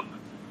thought coke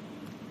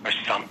or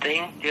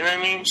something. You know what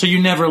I mean? So you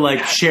never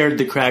shared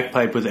the crack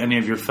pipe with any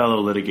of your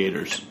fellow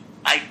litigators?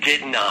 I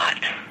did not.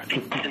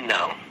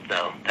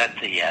 No, that's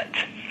a yet.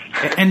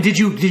 And did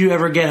you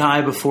ever get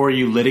high before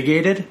you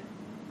litigated?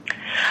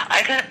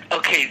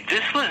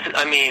 This was,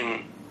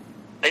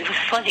 it was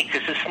funny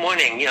because this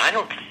morning, I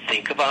don't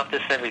think about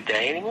this every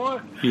day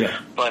anymore. Yeah.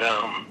 But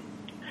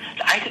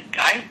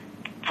I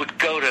would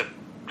go to,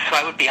 so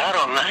I would be out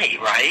all night,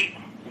 right,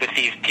 with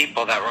these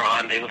people that were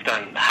on. They lived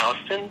on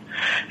Houston,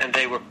 and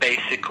they were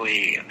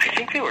basically, I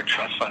think they were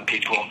trust fund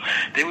people.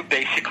 They would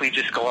basically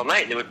just go all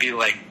night, and there would be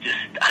probably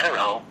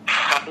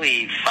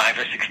 5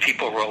 or 6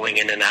 people rolling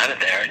in and out of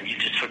there, and you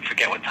just would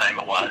forget what time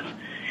it was.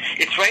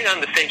 It's right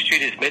on the same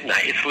street as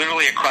Midnight. It's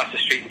literally across the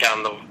street and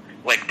down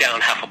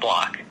half a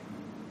block.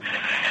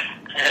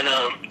 And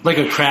like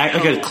a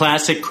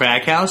classic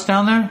crack house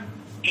down there.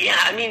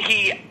 Yeah,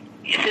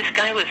 this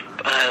guy was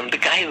the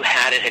guy who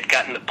had it had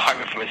gotten an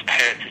apartment from his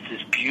parents. It's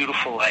this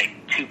beautiful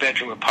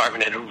 2-bedroom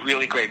apartment in a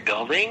really great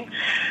building,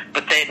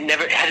 but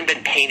it hadn't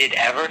been painted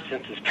ever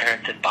since his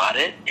parents had bought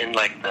it in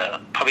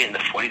probably in the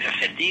 40s or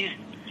 50s.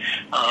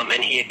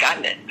 And he had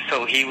gotten it,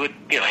 so he would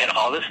had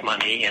all this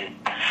money, and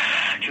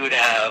he would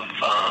have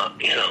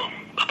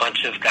a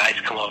bunch of guys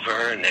come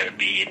over, and they would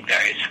be in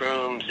various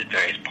rooms at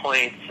various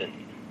points, and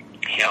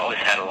he always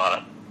had a lot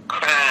of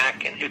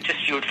crack, and you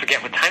would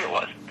forget what time it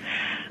was.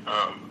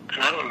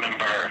 And I don't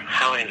remember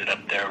how I ended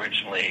up there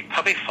originally.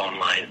 Probably phone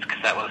lines,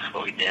 because that was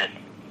what we did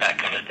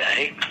back in the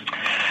day.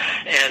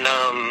 And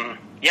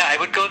I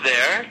would go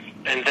there,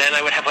 and then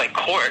I would have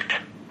court.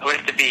 I would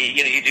have to be,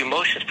 you do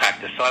motions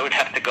practice, so I would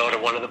have to go to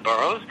one of the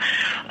boroughs.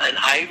 And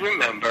I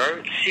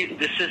remember,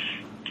 this is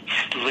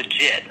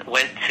legit,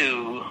 went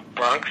to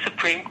Bronx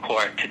Supreme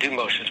Court to do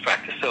motions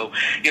practice. So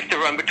you have to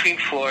run between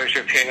floors.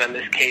 You're appearing on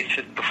this case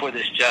before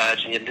this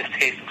judge, and in this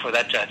case before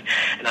that judge.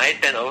 And I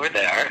had been over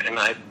there, and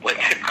I went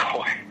to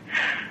court.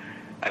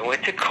 I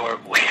went to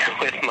court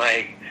with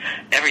my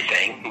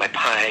everything, my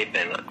pipe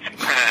and some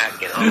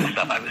crack and all this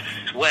stuff. I was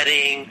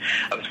sweating.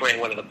 I was wearing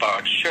one of the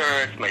borrowed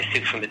shirts, my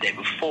suit from the day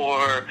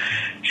before,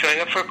 showing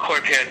up for a court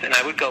appearance, and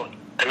I would go,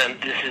 and then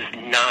this is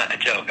not a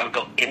joke, I would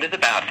go into the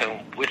bathroom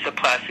with a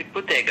plastic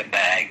bodega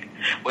bag,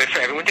 wait for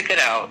everyone to get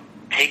out,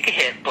 take a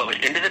hit, blow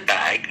it into the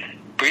bag,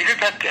 breathe it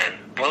back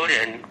in, blow it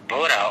in,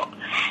 blow it out.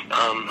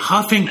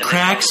 Huffing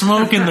crack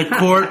smoke in the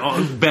court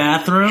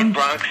bathroom? In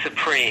Bronx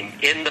Supreme,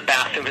 in the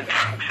bathroom in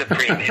Bronx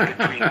Supreme, in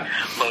between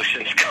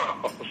motion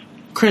skulls.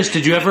 Chris,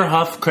 did you ever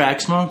huff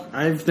crack smoke?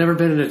 I've never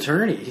been an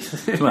attorney.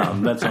 Well,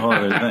 that's a whole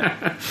other thing.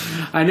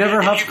 I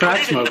never huffed If you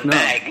crack put it in smoke, the no.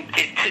 bag,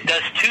 it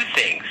does two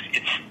things.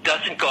 It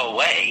doesn't go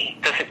away,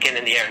 doesn't get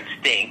in the air and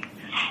stink,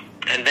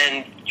 and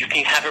then you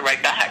can have it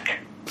right back.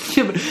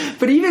 Yeah,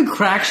 but even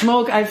crack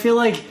smoke, I feel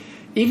like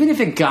even if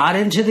it got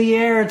into the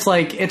air, it's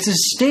like it's a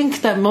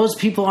stink that most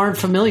people aren't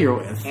familiar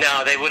with.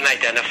 No, they wouldn't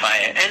identify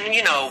it. And,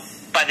 you know,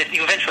 but if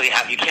you eventually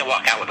you can't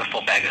walk out with a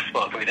full bag of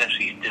smoke.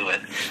 Eventually you do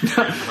it.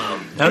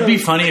 That would be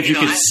funny if you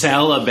could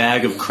sell a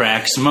bag of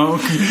crack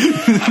smoke.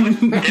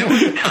 There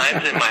were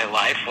times in my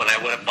life when I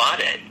would have bought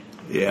it.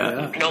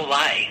 Yeah. No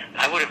lie.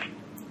 I would have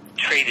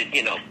traded,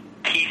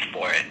 teeth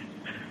for it.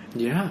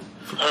 Yeah.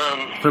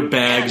 For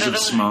bags of that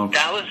smoke.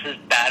 That was as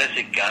bad as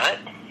it got.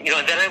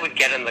 And then I would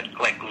get in the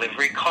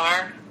livery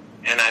car,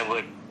 and I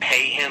would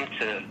pay him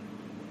to.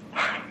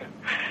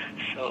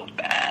 So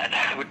bad.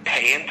 I would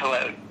pay him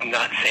to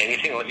not say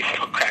anything, let me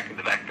smoke crack in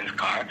the back of his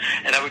car,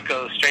 and I would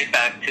go straight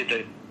back to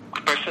the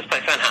person's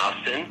place on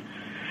Houston,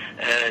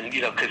 and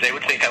because they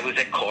would think I was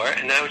at court,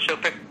 and then I would show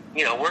up at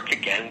work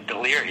again,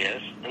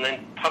 delirious, and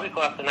then probably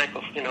go out the night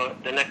before,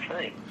 the next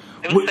night.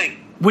 It was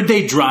would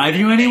they drive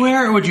you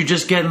anywhere, or would you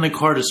just get in the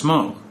car to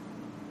smoke?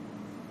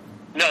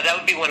 No, that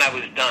would be when I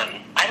was done.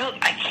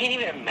 I can't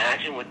even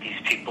imagine what these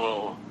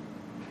people,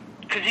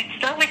 because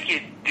it's not like you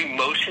do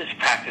motions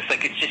practice,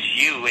 like it's just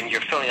you and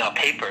you're filling out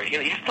paper. You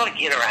have to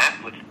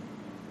interact with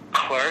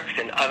clerks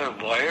and other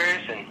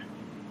lawyers, and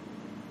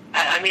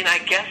I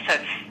guess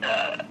that's.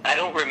 I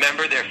don't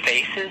remember their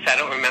faces. I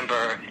don't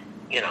remember.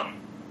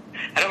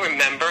 I don't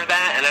remember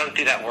that, and I don't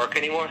do that work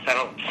anymore, so I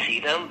don't see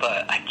them.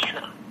 But I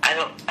cannot.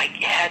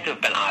 It had to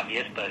have been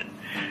obvious, but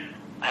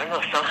I don't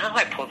know. Somehow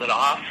I pulled it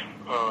off.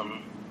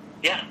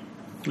 Yeah.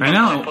 I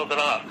know. I pulled it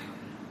off.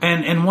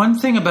 And one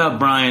thing about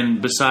Brian,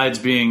 besides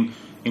being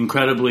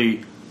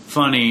incredibly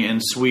funny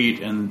and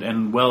sweet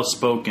and well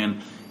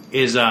spoken,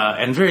 is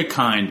and very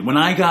kind. When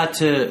I got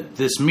to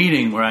this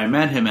meeting where I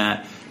met him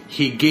at,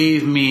 he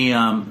gave me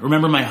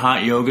remember my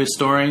hot yoga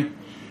story?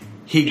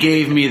 He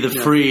gave me the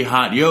free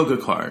hot yoga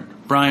card.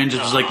 Brian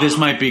just was like, this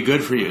might be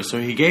good for you, so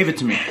he gave it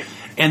to me.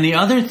 And the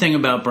other thing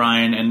about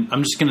Brian, and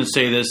I'm just going to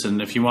say this,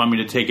 and if you want me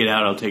to take it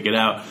out, I'll take it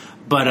out.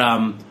 But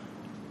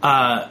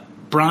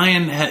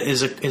Brian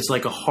is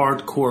like a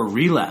hardcore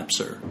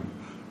relapser,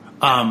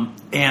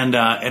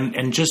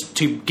 and just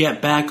to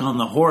get back on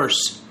the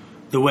horse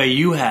the way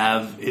you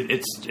have,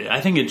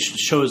 I think it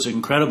shows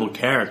incredible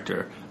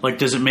character. Like,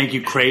 does it make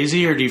you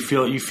crazy, or do you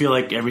feel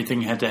like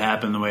everything had to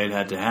happen the way it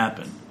had to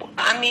happen?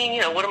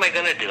 What am I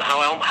going to do?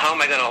 How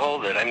am I going to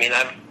hold it?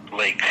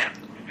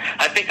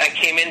 I think I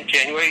came in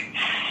January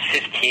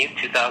 15th,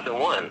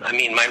 2001.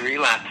 My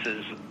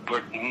relapses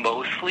were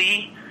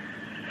mostly.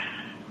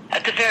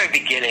 At the very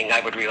beginning,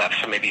 I would relapse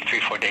for maybe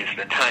 3-4 days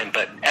at a time,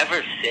 but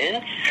ever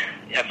since,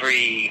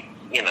 every,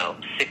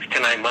 6 to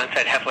 9 months,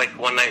 I'd have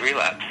one night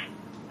relapse.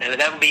 And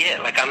that would be it.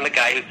 I'm the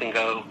guy who can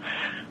go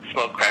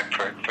smoke crack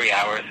for 3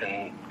 hours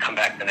and come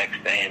back the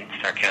next day and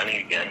start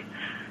counting again.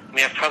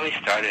 I've probably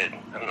started,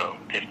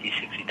 50,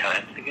 60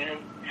 times again.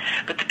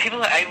 But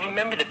I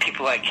remember the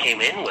people I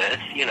came in with,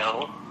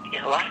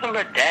 a lot of them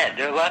are dead.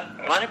 There are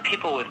a lot of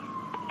people with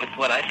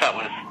what I thought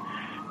was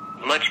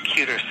much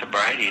cuter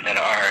sobriety that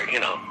are,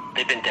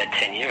 they've been dead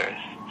 10 years.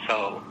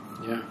 So,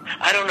 yeah.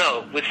 I don't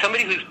know. With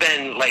somebody who's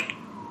been,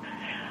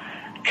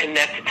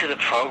 connected to the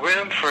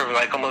program for,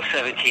 almost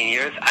 17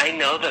 years, I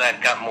know that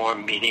I've got more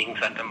meetings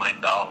under my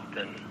belt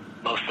than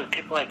most of the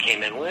people I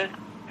came in with.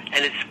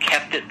 And it's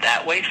kept it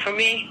that way for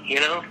me,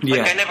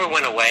 Yeah. I never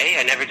went away.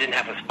 I never didn't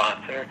have a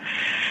sponsor.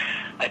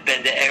 I've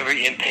been to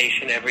every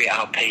inpatient, every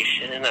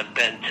outpatient, and I've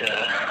been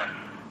to,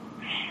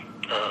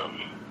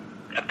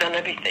 I've done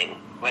everything.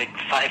 5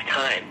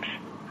 times.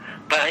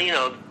 But, I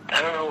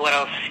don't know what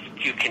else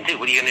you can do.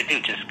 What are you going to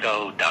do? Just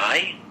go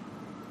die?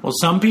 Well,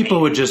 some people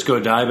would just go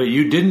die, but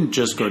you didn't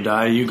just go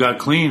die. You got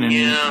clean and,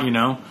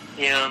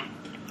 Yeah.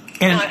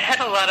 And I've had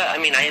a lot of,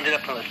 I ended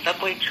up on the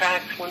subway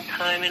tracks one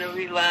time in a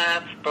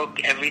relapse,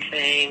 broke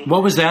everything.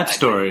 What was that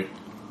story?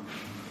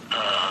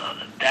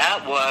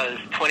 That was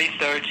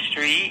 23rd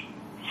Street.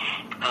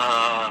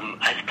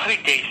 I was probably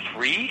day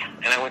 3,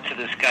 and I went to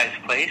this guy's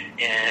place,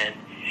 and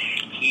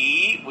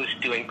he was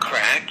doing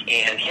crack,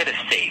 and he had a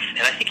safe,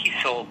 and I think he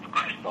sold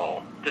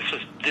crystal. This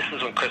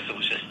was when crystal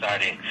was just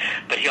starting,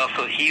 but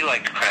he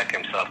liked crack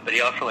himself, but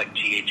he also liked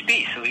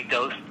GHB, so he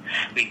dosed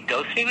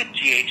me with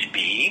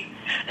GHB,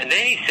 and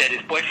then he said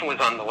his boyfriend was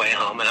on the way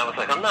home, and I was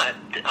like, I'm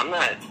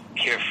not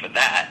here for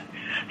that.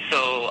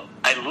 So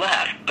I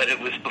left, but it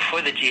was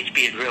before the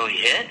GHB had really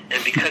hit,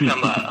 and because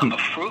I'm a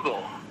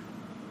frugal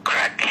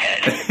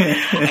crackhead,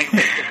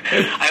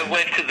 I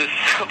went to the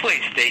subway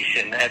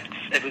station.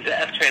 It was the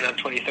F train on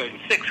 23rd and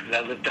 6th because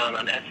I lived down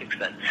on Essex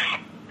then.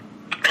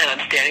 And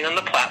I'm standing on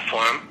the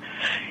platform,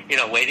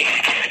 waiting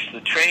to catch the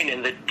train,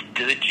 and the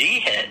G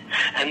hit.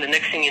 And the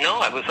next thing you know,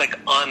 I was like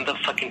on the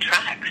fucking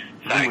tracks.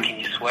 Sorry, can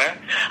you swear?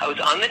 I was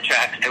on the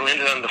tracks. I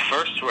landed on the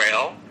first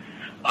rail,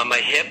 on my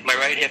hip, my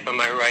right hip, and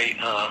my right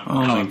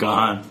oh my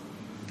God.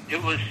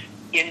 It was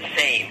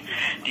insane.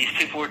 These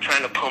people were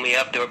trying to pull me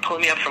up. They were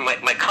pulling me up from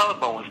my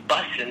collarbone was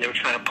busted, and they were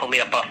trying to pull me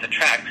up off the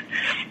tracks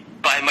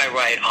by my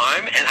right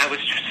arm, and I was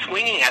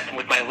swinging at them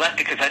with my left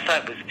because I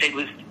thought it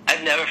was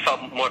I've never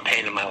felt more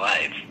pain in my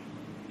life.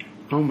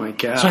 Oh my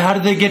God. So how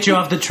did they get you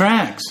off the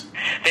tracks?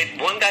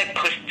 One guy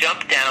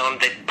jumped down,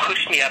 they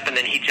pushed me up, and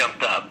then he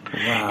jumped up.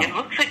 Wow. It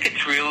looks like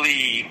it's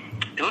really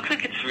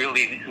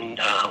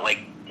like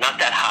not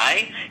that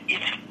high.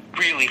 It's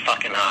really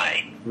fucking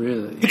high.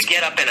 Really? To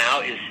get up and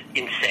out is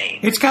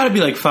insane. It's got to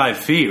be like 5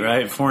 feet,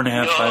 right? 4.5,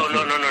 5 feet.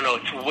 No.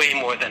 It's way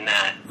more than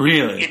that.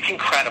 Really? It's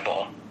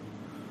incredible.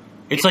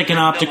 It's like an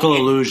optical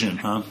illusion,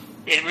 huh?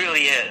 It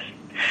really is.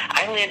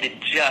 I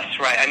landed just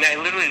right. I mean, I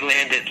literally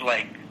landed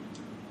like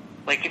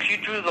if you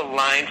drew the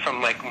line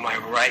from like my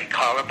right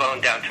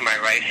collarbone down to my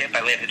right hip,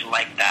 I landed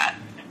like that.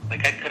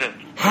 Like I could have.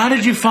 How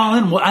did you fall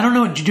in? Well, I don't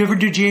know. Did you ever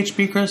do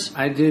GHB, Chris?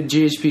 I did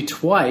GHB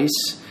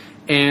twice,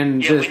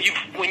 and yeah,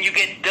 when you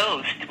get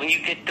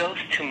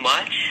dosed too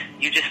much,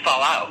 you just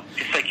fall out.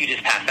 It's like you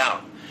just pass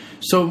out.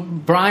 So,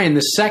 Brian,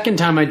 the second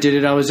time I did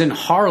it, I was in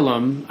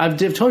Harlem. I've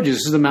told you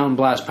this is the Mountain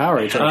Blast Power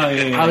Ranger.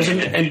 I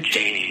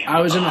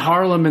was in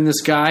Harlem, and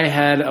this guy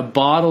had a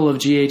bottle of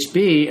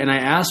GHB, and I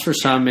asked for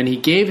some, and he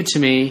gave it to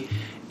me,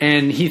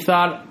 and he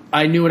thought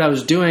I knew what I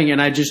was doing, and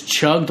I just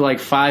chugged like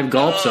 5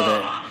 gulps of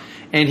it.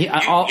 And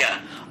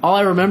all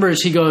I remember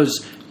is he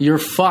goes, "You're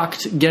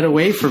fucked. Get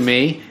away from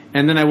me."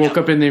 And then I woke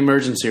up in the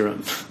emergency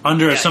room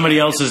under somebody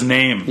else's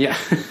name. Yeah.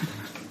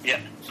 Yeah.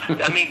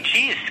 I mean,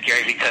 G is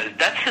scary because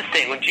that's the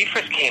thing. When G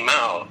first came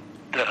out,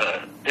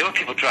 there were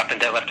people dropping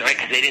dead left and right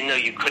because they didn't know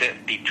you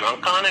couldn't be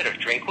drunk on it or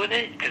drink with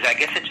it because I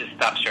guess it just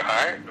stops your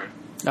heart.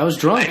 I was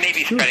drunk. I may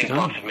be spreading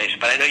false information,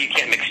 but I know you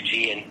can't mix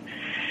G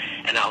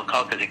and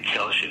alcohol because it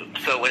kills you.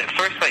 So when it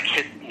first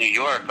hit New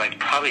York,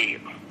 probably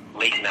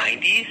late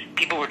 90s,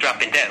 people were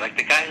dropping dead. Like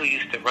the guy who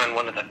used to run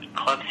one of the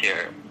clubs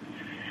here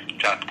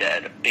dropped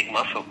dead, a big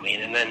muscle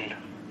queen, and then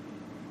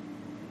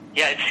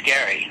it's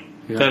scary.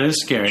 Yeah. That is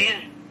scary.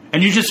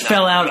 And you just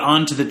fell out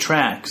onto the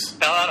tracks.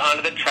 Fell out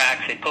onto the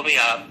tracks. They pulled me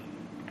up.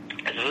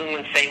 This was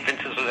when St.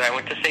 Vincent's was there. I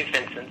went to St.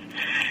 Vincent's.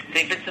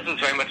 St. Vincent's was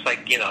very much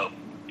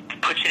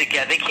put you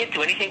together. They can't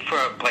do anything for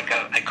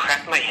I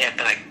cracked my hip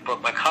and I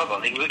broke my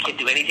collarbone. They really can't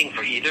do anything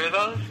for either of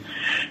those.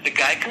 The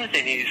guy comes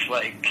in and he's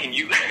like, can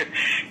you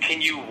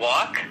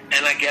walk?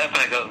 And I get up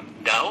and I go,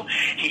 no.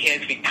 He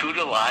hands me 2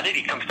 Dilaudid.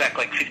 He comes back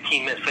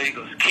 15 minutes later. He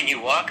goes, can you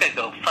walk? I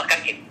go, fuck, I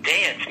can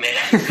dance, man.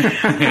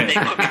 And they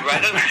put me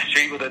right on the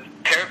street with a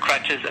pair of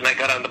crutches and I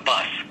got on the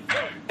bus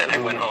and I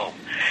went home.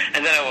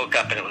 And then I woke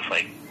up and it was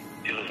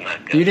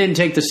not good. You didn't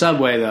take the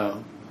subway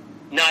though.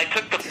 No, I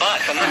took the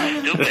bus. I'm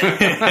not stupid.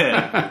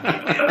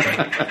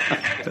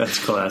 That's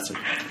classic.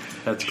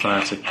 That's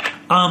classic.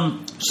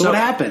 So what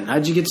happened?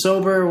 How'd you get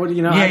sober? What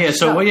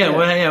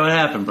what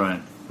happened,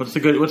 Brian? What's the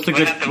good?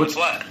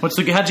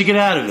 How'd you get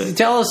out of it?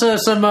 Tell us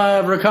some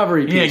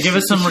recovery piece. Yeah, give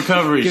us some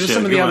recovery. Give us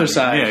some of the other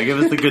side. Yeah, give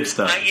us the good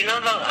stuff.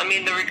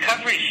 The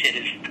recovery shit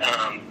is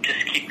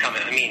just keep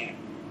coming.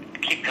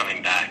 Keep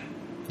coming back.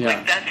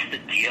 Yeah. That's the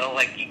deal.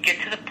 You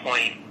get to the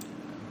point.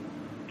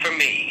 For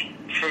me,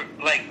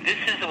 this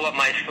is what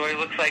my story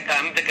looks like.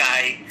 I'm the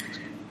guy,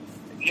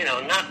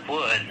 knock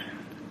wood,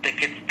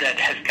 that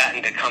has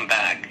gotten to come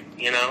back.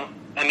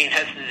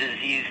 Has the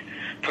disease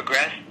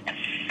progressed?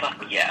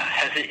 Fuck yeah.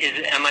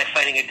 Am I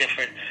fighting a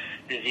different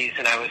disease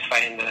than I was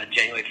fighting the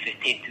January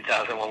 15th,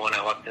 2001 when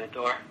I walked in the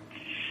door?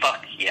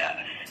 Fuck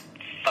yes.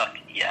 Fuck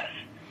yes.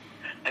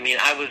 I've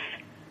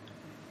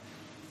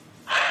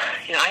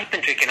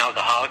been drinking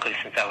alcoholically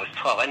since I was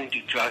 12. I didn't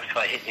do drugs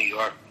till I hit New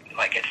York,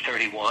 at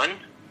 31.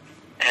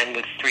 And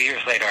 3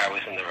 years later, I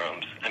was in the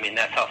rooms.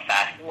 That's how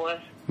fast it was.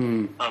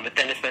 But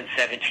then it's been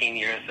 17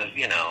 years of,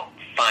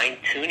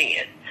 fine-tuning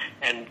it.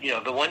 And,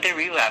 the one-day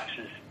relapse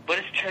is what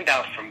has turned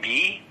out for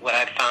me, what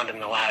I've found in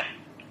the last,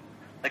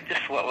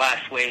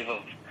 last wave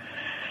of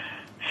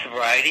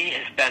sobriety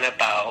has been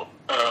about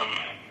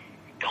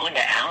going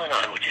to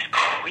Al-Anon, which is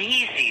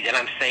crazy that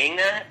I'm saying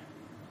that.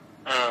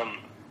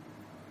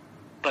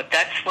 But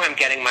that's where I'm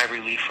getting my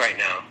relief right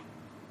now.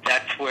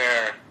 That's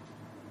where...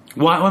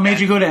 What made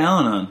you go to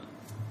Al-Anon?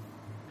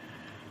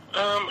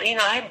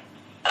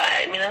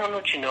 I don't know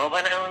what you know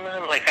about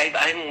Al-Anon.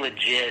 I'm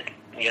legit,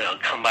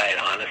 come by it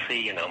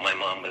honestly. My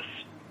mom was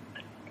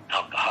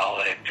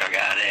alcoholic, drug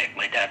addict.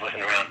 My dad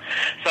wasn't around.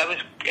 So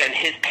and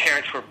his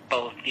parents were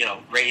both,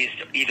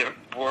 raised, either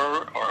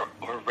were or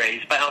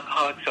raised by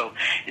alcoholics. So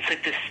it's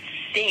this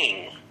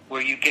thing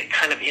where you get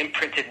kind of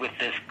imprinted with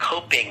this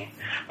coping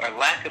or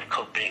lack of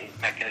coping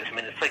mechanism.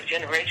 And it's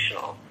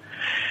generational.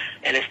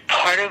 And as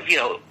part of,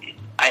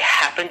 I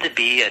happen to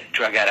be a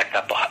drug addict,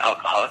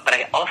 alcoholic, but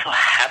I also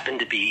happen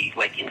to be,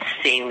 like,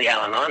 insanely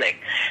Al-Anonic.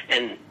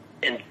 And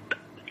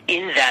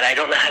in that, I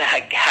don't know how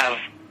to have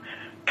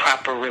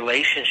proper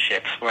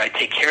relationships where I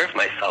take care of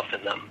myself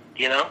in them,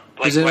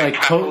 Like, is it like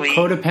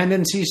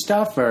codependency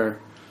stuff,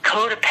 or?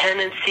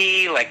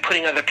 Codependency, like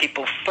putting other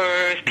people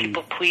first,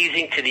 people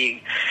pleasing to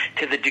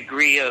the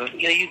degree of,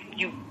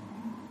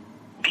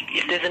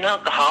 if there's an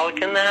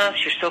alcoholic in the house,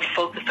 you're so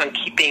focused on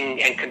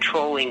keeping and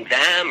controlling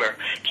them or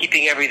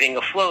keeping everything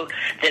afloat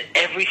that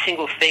every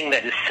single thing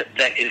that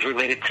is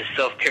related to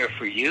self-care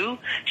for you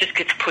just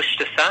gets pushed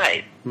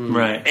aside.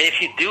 Right. And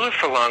if you do it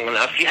for long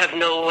enough, you have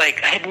I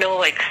had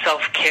no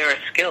self-care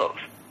skills.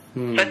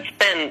 So I'd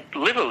spend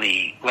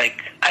literally,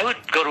 I would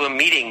go to a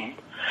meeting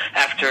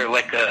after a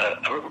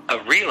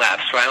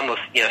relapse where I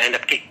almost, end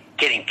up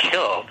getting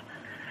killed.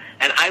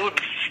 And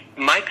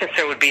my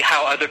concern would be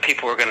how other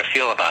people were going to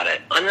feel about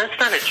it. And that's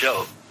not a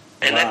joke.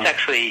 And Wow.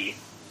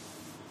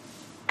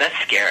 that's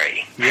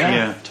scary.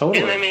 Yeah, totally.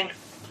 You know what I mean?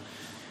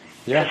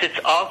 Yeah. Because it's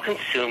all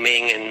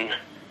consuming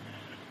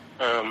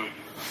and,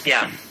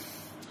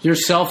 Your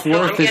So self-worth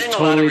I'm is getting a lot of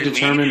totally relief,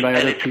 determined by and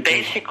other it's people.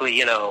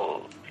 basically,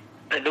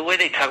 the way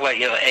they talk about,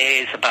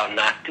 AA is about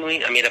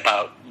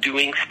about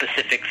doing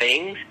specific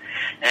things,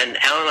 and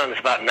Al-Anon is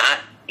about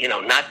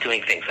not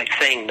doing things, like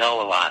saying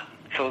no a lot.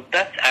 So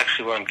that's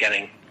actually where I'm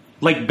getting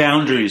Like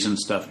boundaries and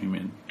stuff, you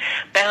mean?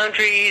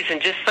 boundaries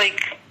and just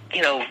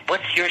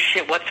what's your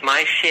shit, what's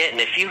my shit,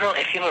 and if you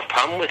have a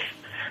problem with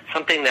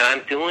something that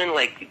I'm doing,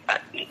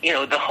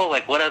 the whole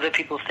what other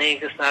people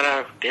think is not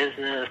our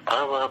business,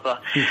 blah blah blah.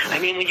 I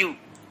mean, when you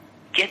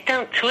get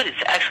down to it,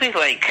 it's actually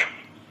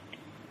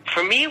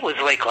for me, it was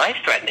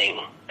life-threatening,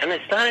 and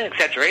it's not an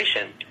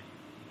exaggeration,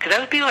 because I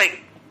would be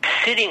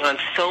sitting on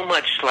so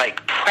much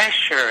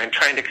pressure and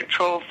trying to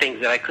control things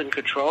that I couldn't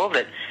control.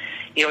 That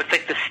it's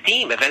like the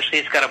steam. Eventually,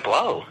 it's got to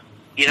blow.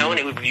 And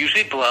it would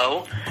usually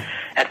blow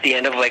at the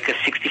end of a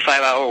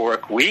 65-hour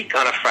work week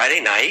on a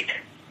Friday night.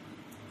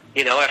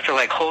 After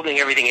holding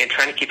everything in,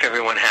 trying to keep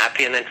everyone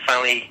happy, and then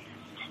finally,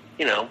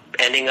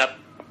 ending up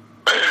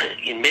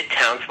in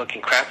Midtown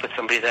smoking crap with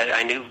somebody that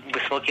I knew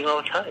was smoking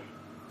all the time.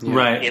 Yeah.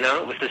 Right. It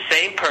was the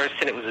same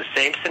person. It was the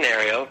same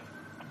scenario.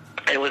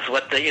 It was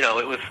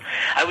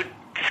I would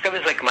discover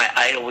my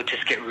idol would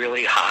just get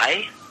really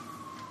high,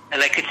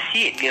 and I could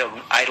see it,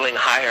 idling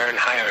higher and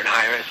higher and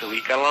higher as the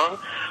week got along,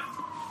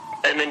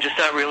 and then just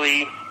not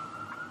really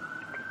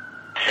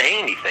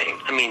saying anything.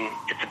 I mean,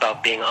 it's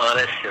about being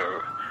honest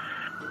or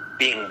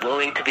being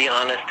willing to be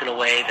honest in a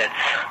way that's,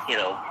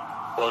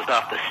 blows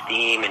off the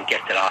steam and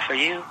gets it off of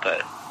you.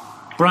 But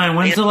Brian,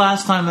 when's the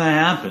last time that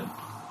happened?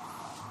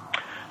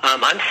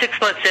 I'm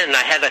 6 months in, and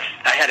I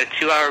had a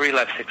 2-hour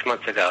relapse 6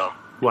 months ago.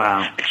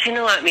 Wow. But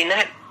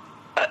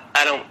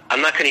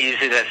I'm not going to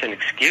use it as an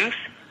excuse.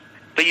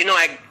 But you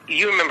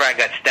remember I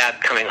got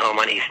stabbed coming home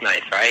on East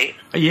 9th, right?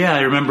 Yeah,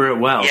 I remember it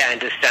well. Yeah, in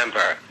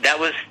December. I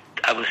was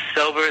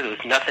sober. There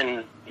was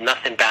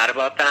nothing bad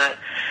about that.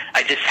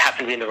 I just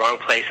happened to be in the wrong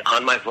place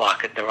on my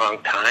block at the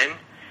wrong time,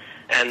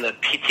 and the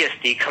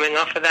PTSD coming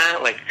off of that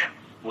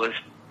was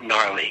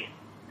gnarly.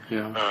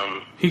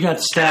 Yeah. He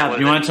got stabbed.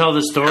 You want to tell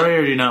the story,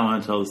 or do you not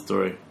want to tell the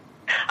story?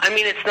 I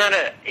mean,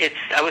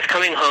 I was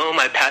coming home.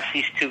 I passed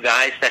these two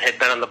guys that had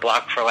been on the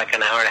block for an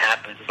hour and a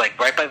half. It was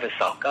right by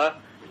Veselka.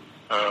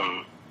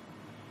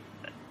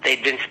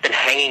 They'd been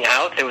hanging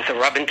out. There was a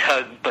rub and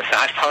tug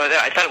massage parlor there.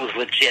 I thought it was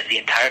legit the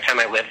entire time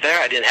I lived there.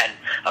 I didn't have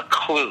a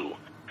clue.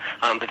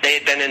 But they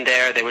had been in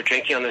there. They were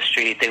drinking on the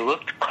street. They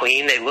looked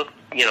clean. They looked,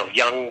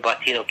 young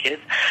Latino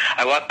kids.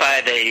 I walked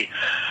by.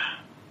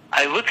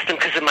 I looked at them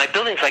because my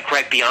building's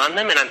right beyond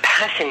them, and I'm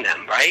passing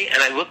them, right?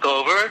 And I look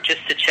over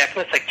just to check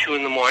them. It's 2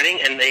 a.m,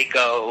 and they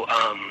go,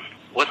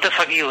 "What the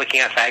fuck are you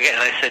looking at, faggot?"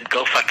 And I said,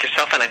 "Go fuck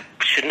yourself." And I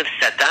shouldn't have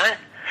said that.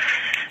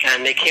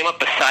 And they came up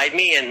beside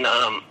me, and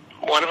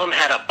one of them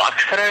had a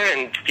box cutter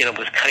and,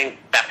 was cutting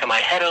back of my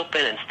head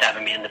open and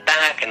stabbing me in the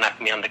back and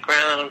knocking me on the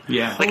ground.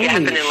 Yeah. It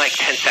happened in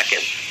 10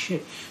 seconds.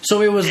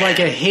 So it was a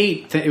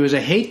hate. It was a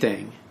hate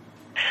thing.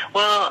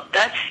 Well,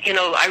 that's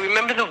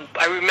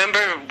I remember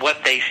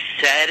what they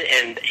said,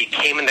 and it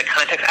came in the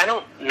context. I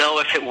don't know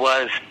if it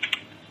was,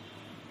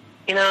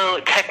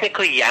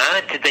 technically,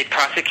 yeah. Did they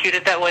prosecute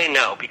it that way?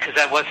 No, because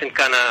I was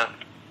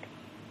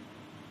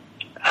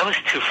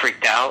too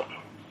freaked out.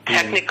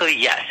 Technically,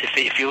 yes.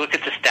 If you look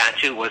at the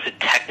statute, was it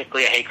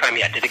technically a hate crime?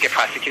 Yeah. Did it get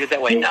prosecuted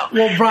that way? No.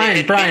 Well, Brian,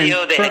 they had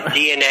video, they had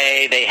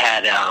DNA,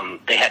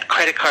 they had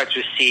credit cards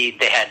receipt,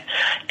 they had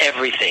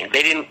everything.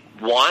 They didn't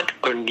want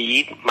or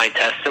need my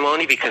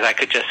testimony because I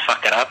could just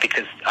fuck it up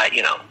because I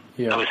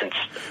was in.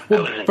 Well,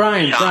 I was in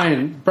Brian,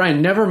 shock.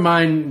 never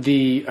mind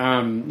the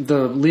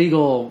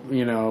legal,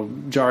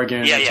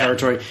 jargon Yeah, and yeah.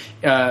 territory.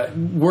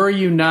 Were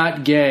you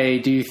not gay?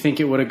 Do you think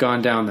it would have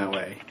gone down that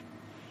way?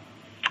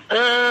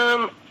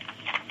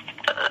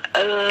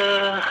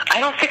 I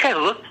don't think I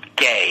looked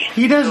gay.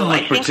 He doesn't I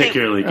look think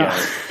particularly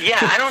gay. Yeah,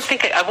 I don't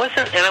think I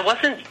wasn't, and I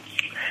wasn't.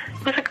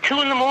 It was 2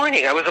 a.m.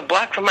 I was a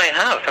block from my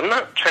house. I'm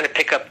not trying to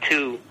pick up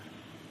 2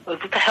 What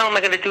the hell am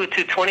I going to do with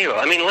two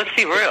 20-year-olds? I mean, let's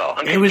be real.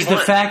 It was the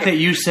fact that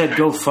you said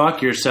 "go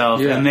fuck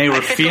yourself" and they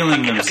were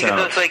feeling themselves. Because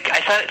it was like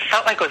it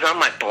felt like I was on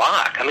my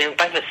block. I mean,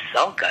 by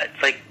Veselka,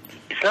 it's like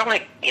it's not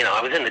like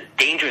I was in a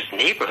dangerous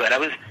neighborhood.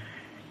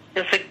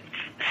 It's like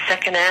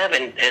 2nd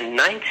Ave and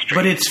 9th Street.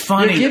 But it's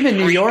funny. You're giving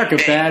New York a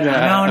bad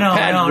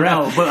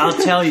no. But I'll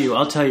tell you,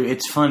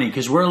 it's funny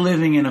because we're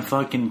living in a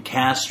fucking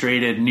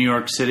castrated New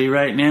York City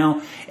right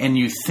now, and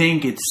you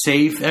think it's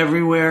safe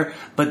everywhere,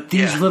 but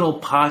these little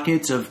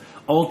pockets of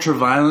ultra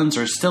violence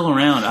are still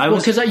around.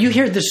 Because you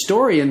hear the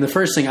story, and the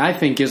first thing I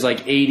think is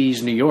like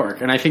 80s New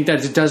York, and I think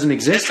that it doesn't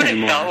exist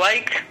anymore. That's what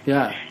it felt like.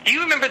 Yeah. Do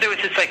you remember there was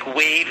this like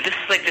wave? This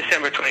is like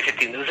December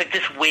 2015. There was like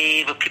this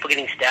wave of people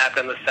getting stabbed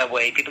on the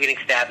subway, people getting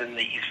stabbed in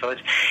the East Village.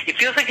 It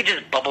feels like it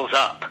just bubbles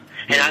up,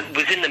 and I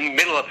was in the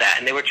middle of that,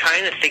 and they were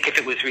trying to think if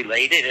it was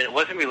related, and it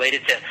wasn't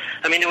related to.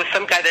 I mean, there was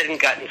some guy that had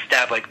gotten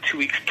stabbed like 2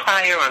 weeks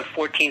prior on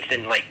 14th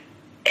and like.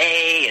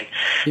 And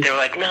they were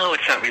like, no,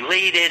 it's not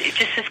related. It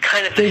just is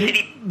kind of the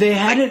city. They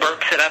had it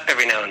burps it up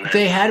every now and then.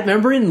 They had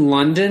remember in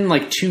London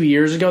like 2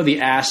 years ago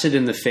the acid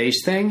in the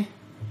face thing.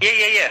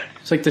 Yeah.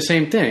 It's like the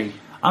same thing.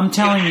 I'm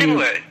telling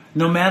you,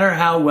 no matter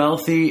how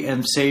wealthy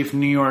and safe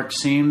New York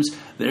seems,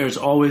 there's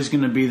always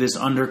going to be this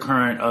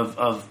undercurrent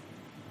of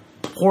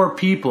poor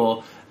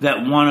people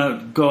that want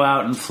to go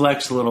out and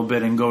flex a little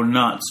bit and go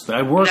nuts. But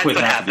I work with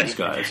half these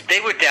guys. They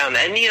were down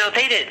there, and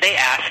they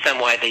asked them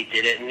why they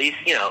did it, and these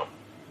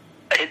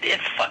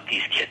It fucked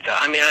these kids up.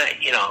 I mean,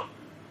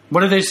 what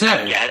did they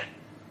say?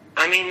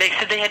 I mean, they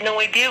said they had no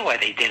idea why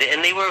they did it,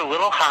 and they were a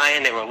little high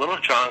and they were a little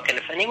drunk. And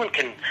if anyone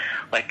can,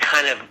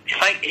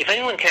 if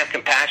anyone can have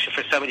compassion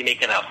for somebody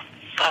making a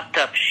fucked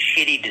up,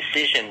 shitty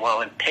decision while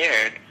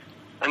impaired,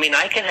 I mean,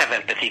 I can have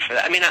empathy for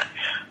that. I mean,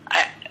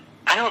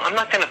 I'm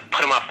not going to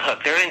put him off the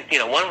hook. They're in,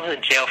 one was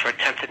in jail for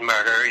attempted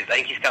murder. I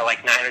think he's got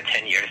like 9 or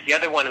 10 years. The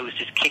other one who was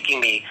just kicking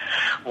me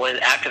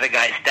after the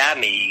guy stabbed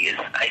me is,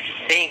 I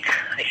think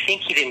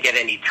he didn't get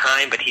any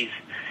time, but he's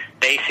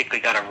basically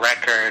got a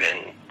record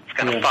and it's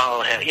going to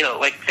follow him.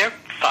 They're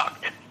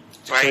fucked.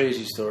 It's a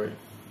crazy story.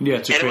 Yeah,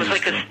 it's a crazy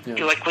story. And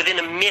it was like within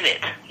a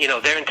minute,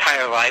 their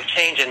entire life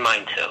changed and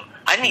mine too.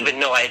 I didn't even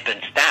know I had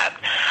been stabbed.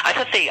 I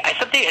thought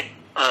they had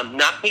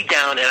knocked me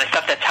down, and I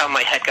thought that's how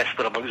my head got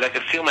split open, because I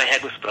could feel my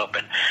head was split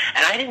open.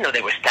 And I didn't know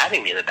they were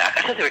stabbing me in the back.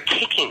 I thought they were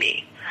kicking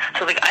me.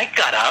 So, I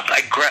got up,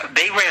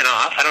 they ran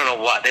off. I don't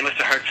know what. They must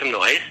have heard some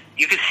noise.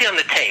 You can see on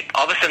the tape.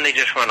 All of a sudden, they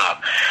just run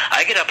off.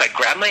 I get up, I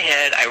grab my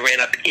head, I ran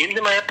up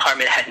into my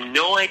apartment, had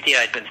no idea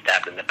I'd been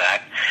stabbed in the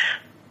back.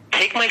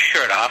 Take my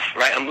shirt off,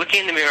 right? I'm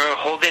looking in the mirror,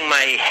 holding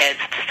my head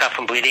to stop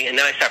from bleeding, and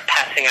then I start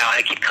passing out.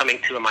 I keep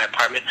coming to in my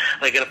apartment,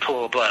 like in a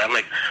pool of blood. I'm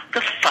like,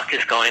 what the fuck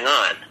is going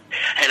on?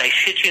 And I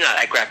shit you not,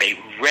 I grab a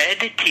red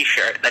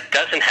T-shirt that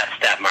doesn't have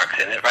stab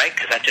marks in it, right?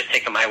 Because I've just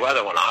taken my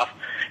other one off.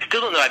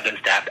 Still don't know I've been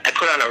stabbed. I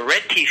put on a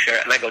red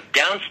T-shirt, and I go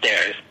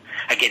downstairs.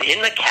 I get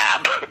in the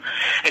cab,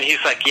 and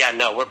he's like, yeah,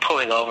 no, we're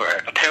pulling over.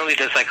 Apparently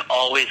there's,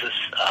 always this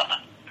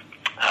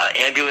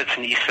ambulance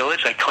in the East Village,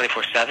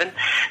 24/7.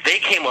 They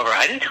came over.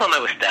 I didn't tell them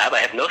I was stabbed. I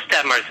have no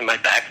stab marks in my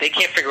back. They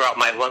can't figure out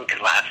my lung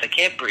collapse. I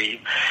can't breathe.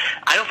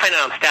 I don't find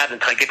out I'm stabbed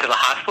until I get to the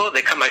hospital.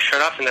 They cut my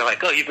shirt off, and they're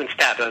like, oh, you've been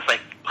stabbed. I was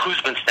like, who's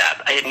been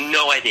stabbed? I had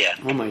no idea.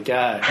 Oh, my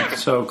God.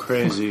 That's so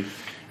crazy.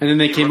 And then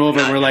they came over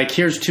and were like,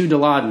 here's 2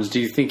 Dilaudidins. Do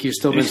you think you've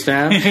still been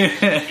stabbed?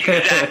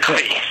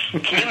 Exactly.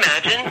 Can you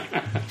imagine?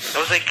 I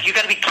was like, you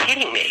got to be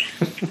kidding me.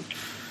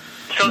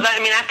 So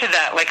after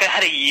that, I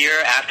had a year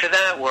after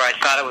that where I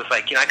thought I was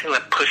I can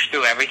push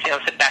through everything.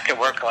 I'll sit back at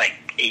work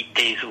 8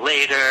 days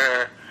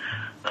later.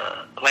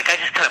 I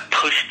just kind of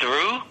pushed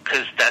through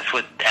because that's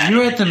what. You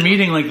were at the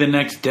meeting the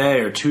next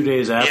day or 2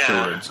 days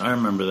afterwards. Yeah. I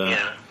remember that.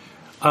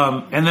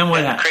 Yeah. And then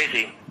what happened?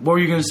 Crazy. What were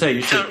you going to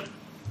say? So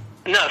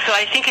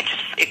I think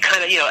it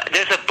kind of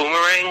there's a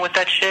boomerang with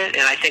that shit,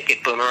 and I think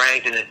it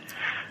boomeranged, and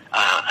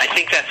I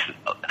think that's.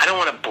 I don't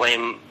want to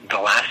blame the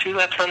last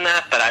relapse on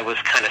that, but I was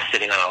kind of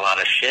sitting on a lot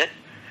of shit.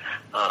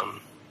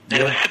 And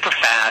it was super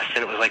fast,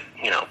 and it was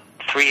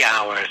 3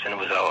 hours, and it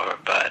was over.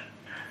 But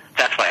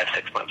that's why I have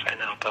 6 months right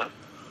now. But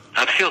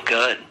I feel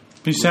good.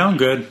 You sound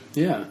good.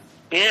 Yeah.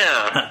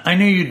 Yeah. I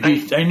knew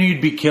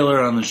you'd be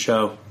killer on the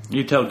show.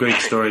 You tell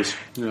great stories.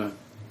 Yeah.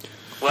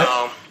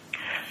 Well,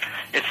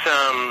 it's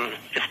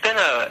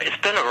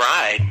been a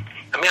ride.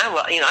 I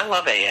mean, I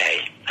love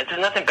AA.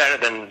 There's nothing better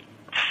than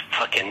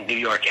fucking New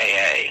York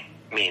AA.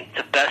 I mean,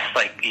 the best,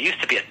 it used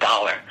to be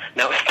 $1.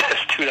 Now it's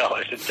 $2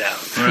 a down.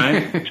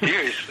 Right?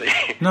 Seriously.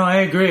 No,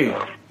 I agree.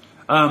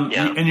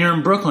 And you're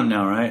in Brooklyn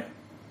now, right?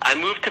 I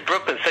moved to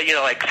Brooklyn. So,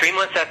 3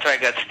 months after I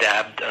got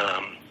stabbed,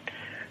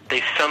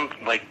 some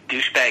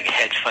douchebag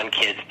hedge fund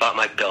kids bought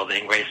my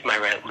building, raised my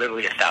rent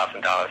literally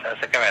 $1,000. I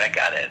was like, all right, I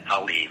got it.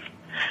 I'll leave.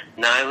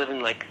 Now I live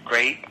in a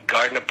great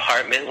garden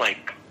apartment,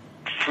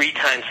 3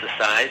 times the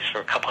size for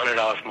a couple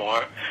 $100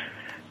 more.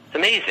 It's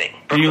amazing.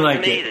 And you like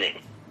amazing.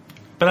 It?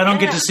 But I don't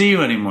get to see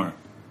you anymore.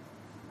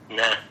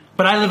 Nah.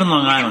 But I live in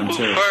Long Island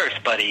too.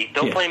 First, buddy.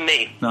 Don't blame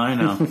me. No, I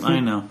know,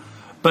 I know.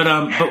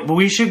 But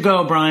we should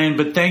go, Brian.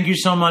 But thank you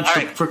so much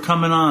for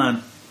coming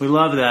on. We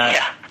love that.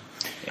 Yeah.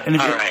 And,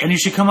 All right. and you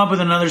should come up with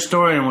another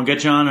story, and we'll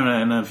get you on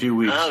in a few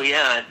weeks. Oh,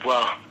 yeah.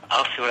 Well,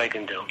 I'll see what I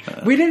can do.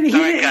 We didn't.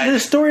 All right, guys. The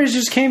stories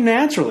just came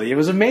naturally. It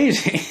was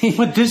amazing.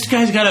 But this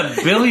guy's got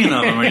 1 billion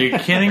of them. Are you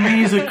kidding me?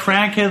 He's a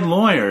crackhead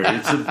lawyer.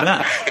 It's the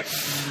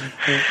best.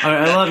 All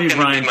right, I love you, That's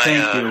gonna Brian. be my,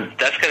 Thank you.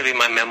 That's going to be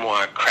my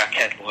memoir,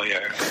 Crackhead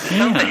Lawyer.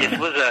 Yeah. It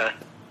was a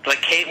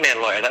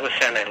caveman lawyer. That was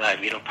Saturday Night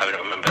Live. You probably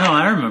don't remember. No,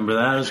 I remember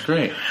that. It was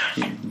great.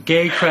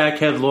 Gay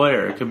crackhead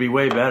lawyer. It could be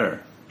way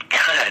better.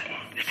 God,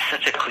 it's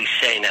such a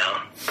cliche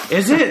now.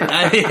 Is it?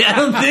 I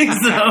don't think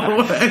so.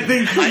 I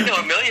think. I know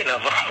 1 million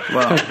of them.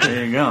 Well,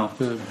 there you go.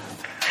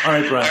 All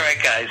right, Brian. All right,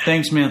 guys.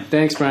 Thanks, man.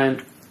 Thanks,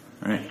 Brian.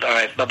 All right. All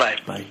right, bye-bye.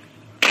 Bye.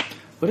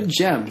 What a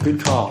gem.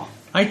 Good call.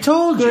 I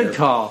told you. Good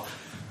call.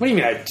 What do you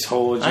mean I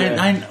told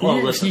you?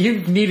 Well, listen. You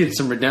needed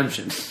some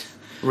redemption.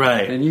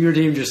 Right. And you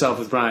redeemed yourself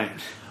with Brian.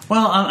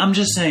 Well, I'm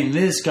just saying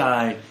this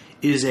guy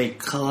is a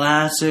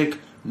classic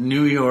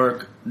New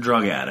York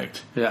drug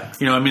addict. Yeah.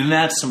 You know, I mean,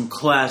 that's some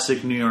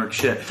classic New York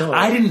shit. Totally.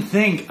 I didn't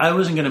think I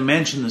wasn't going to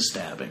mention the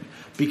stabbing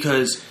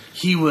because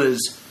he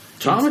was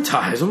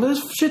Traumatized him.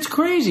 This shit's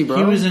crazy, bro.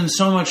 he was in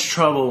so much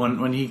trouble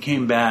when he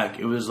came back.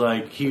 It was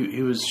like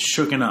he was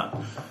shooken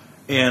up.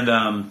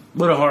 And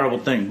what a horrible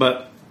thing.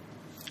 But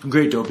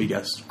great dopey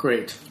guest.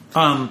 Great.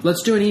 Um,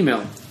 Let's do an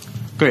email.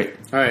 Great.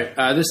 All right.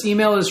 This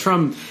email is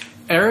from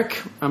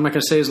Eric. I'm not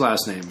going to say his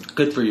last name.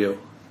 Good for you.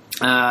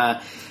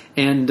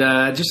 And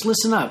just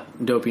listen up,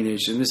 Dopey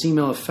Nation. This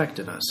email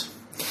affected us.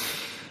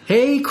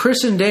 Hey,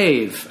 Chris and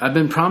Dave. I've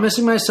been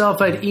promising myself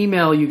I'd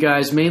email you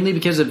guys mainly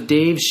because of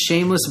Dave's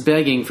shameless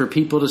begging for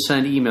people to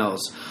send emails.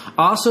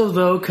 Also,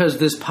 though, because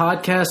this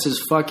podcast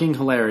is fucking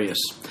hilarious.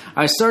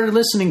 I started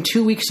listening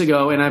 2 weeks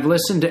ago, and I've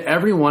listened to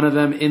every one of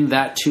them in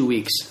that 2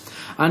 weeks.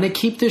 I'm going to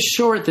keep this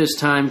short this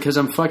time because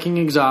I'm fucking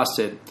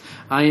exhausted.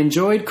 I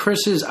enjoyed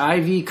Chris's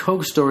IV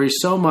Coke story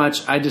so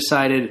much, I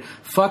decided,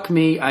 fuck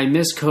me, I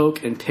miss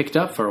Coke, and picked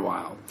up for a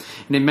while.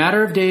 In a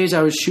matter of days,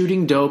 I was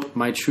shooting dope,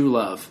 my true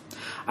love.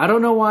 I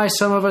don't know why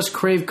some of us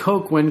crave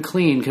Coke when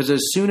clean, because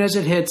as soon as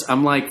it hits,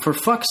 I'm like, for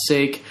fuck's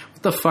sake,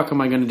 what the fuck am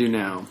I going to do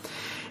now?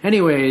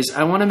 Anyways,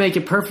 I want to make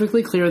it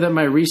perfectly clear that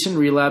my recent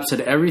relapse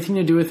had everything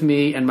to do with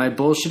me and my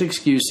bullshit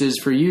excuses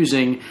for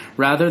using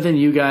rather than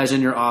you guys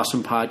and your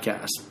awesome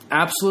podcast.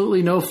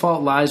 Absolutely no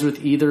fault lies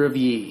with either of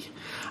ye.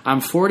 I'm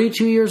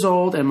 42 years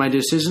old and my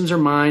decisions are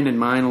mine and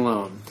mine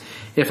alone.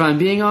 If I'm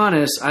being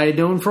honest, I had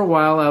known for a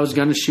while I was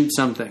going to shoot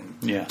something.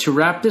 Yeah. To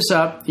wrap this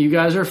up, you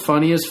guys are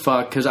funny as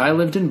fuck because I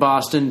lived in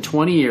Boston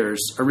 20 years,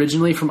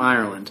 originally from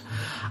Ireland.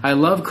 I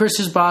love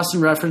Chris's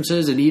Boston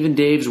references and even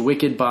Dave's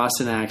wicked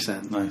Boston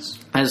accent. Nice.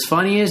 As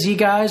funny as you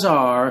guys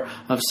are,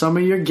 of some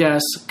of your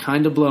guests,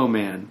 kind of blow,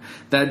 man.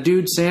 That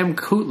dude Sam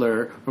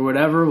Kootler, or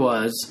whatever it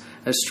was,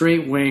 a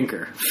straight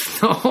wanker.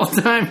 The whole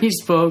time he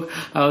spoke,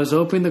 I was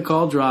hoping the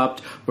call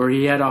dropped or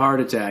he had a heart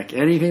attack.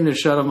 Anything to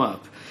shut him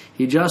up.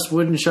 He just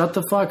wouldn't shut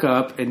the fuck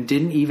up and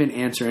didn't even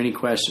answer any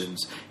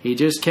questions. He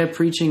just kept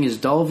preaching his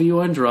dull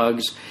view on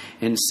drugs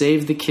and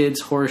saved the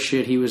kids' horse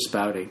shit he was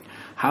spouting.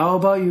 How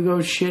about you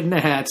go shit in a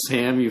hat,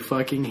 Sam, you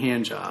fucking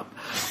handjob?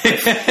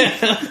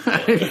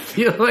 I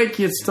feel like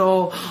you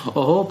stole a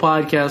whole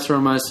podcast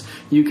from us.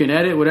 You can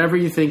edit whatever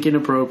you think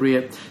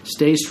inappropriate.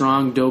 Stay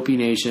strong, Dopey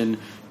Nation.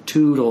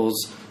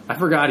 Toodles. I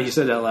forgot he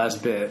said that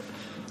last bit.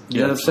 Is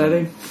Yeah, that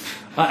upsetting?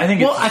 I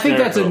think. Well, It's I think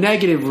that's a hysterical.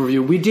 negative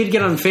review. We did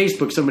get on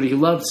Facebook somebody who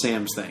loved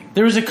Sam's thing.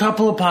 There was a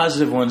couple of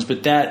positive ones,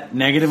 but that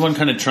negative one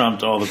kind of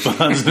trumped all the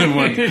positive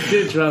ones. It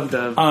did trump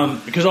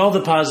up. Because all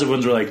the positive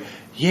ones were like,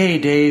 "Yay,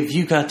 Dave!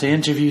 You got to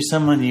interview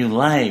someone you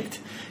liked."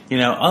 You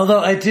know, although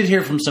I did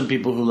hear from some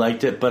people who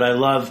liked it, but I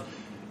love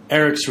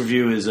Eric's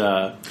review is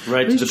right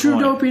He's to the true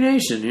point. Dopey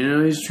Nation. You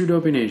know, he's true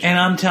Dopey Nation. And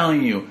I'm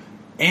telling you,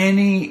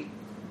 any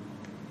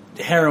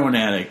heroin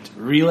addict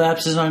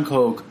relapses on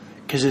coke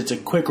because it's a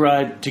quick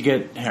ride to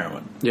get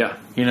heroin. Yeah.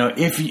 You know,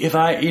 if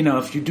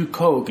you do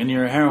coke and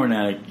you're a heroin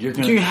addict, you're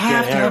going You get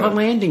have to have heroin. a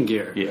landing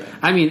gear. Yeah.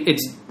 I mean,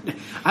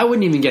 I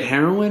wouldn't even get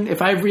heroin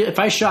if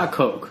I shot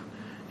coke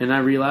and I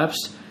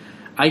relapsed.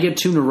 I get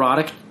too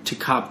neurotic to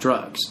cop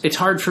drugs. It's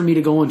hard for me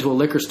to go into a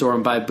liquor store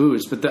and buy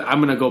booze, but I'm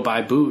going to go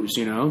buy booze.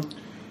 You know.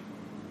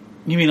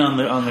 You mean on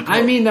the coke?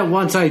 I mean that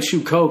once I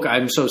shoot coke,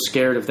 I'm so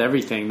scared of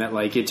everything that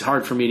like it's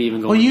hard for me to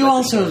even go. Well, in a you liquor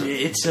also store.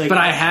 it's like, But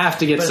I have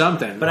to get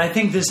something. But I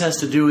think this has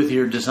to do with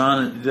your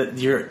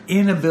your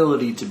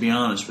inability to be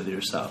honest with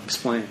yourself.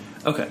 Explain.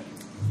 Okay,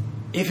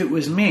 if it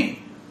was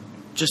me,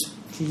 just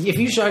If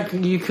you shot,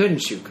 you couldn't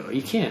shoot coke.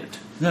 You can't.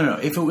 no.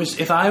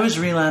 If I was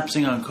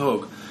relapsing on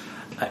coke,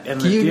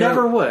 and You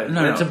never would.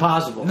 No, It's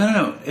impossible.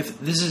 No. If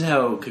this is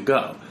how it could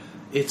go,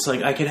 it's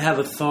like I could have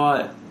a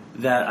thought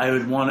that I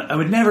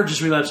would never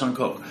just relapse on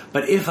coke.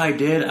 But if I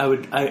did,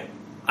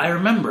 I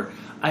remember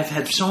I've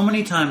had so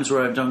many times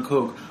where I've done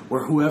coke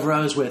where whoever I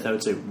was with, I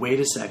would say, "Wait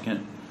a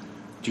second,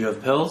 do you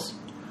have pills?"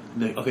 I'd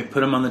be like, "Okay, put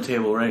them on the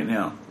table right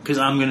now because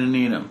I'm going to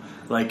need them."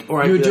 Like, or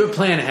You I'd would be do like- a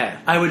plan ahead.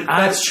 I would.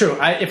 That's true.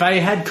 If I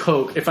had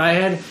coke, if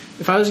I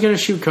was going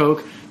to shoot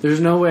coke, There's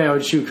no way I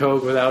would chew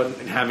coke without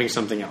having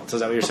something else.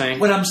 Is that what you're saying?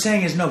 What I'm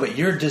saying is no, but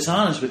you're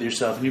dishonest with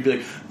yourself, and you'd be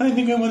like, I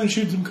think I want to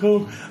shoot some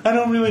coke. I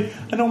don't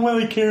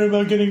really care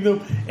about getting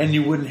dope, and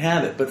you wouldn't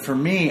have it. But for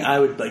me, I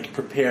would like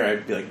prepare.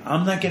 I'd be like,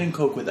 I'm not getting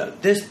coke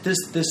without this,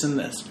 and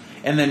this,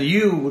 and then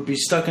you would be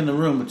stuck in the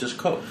room with just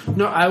coke.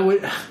 No, I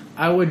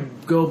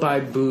would go buy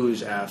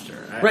booze after.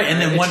 Right,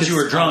 and then It's once just you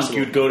were drunk, possible.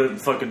 you'd go to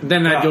fucking.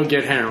 Then I'd go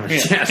get heroin. Yeah.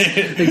 Yes,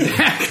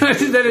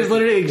 exactly. That is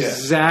literally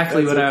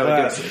exactly That's what a I would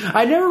classic. do.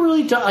 I never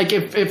really like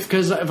if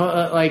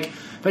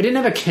I didn't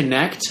have a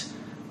Connect,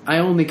 I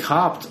only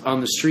copped on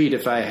the street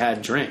if I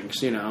had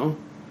drinks. You know,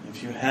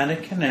 If you had a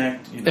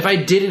Connect, if I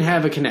didn't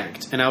have a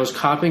Connect and I was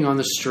copping on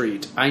the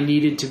street, I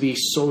needed to be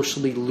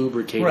socially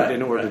lubricated Right,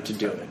 in order right, to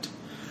do right. it.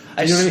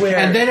 I You know what I mean? swear.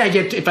 And then I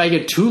get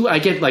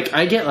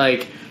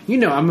you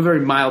know, I'm a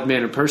very mild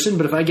mannered person,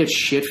 but if I get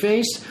shit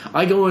faced,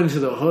 I go into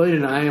the hood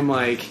and I am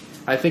like,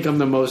 I think I'm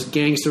the most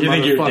gangster You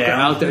think you're motherfucker down?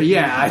 out there.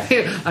 Yeah,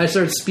 I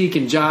start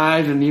speaking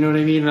jive, and you know what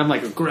I mean. And I'm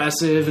like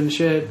aggressive and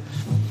shit.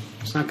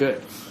 It's not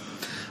good.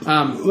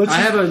 I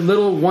have a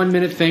little 1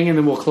 minute thing, and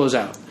then we'll close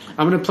out.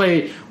 I'm gonna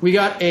play. We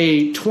got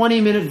a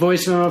 20-minute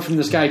voice memo from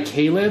this guy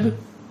Caleb.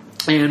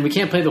 And we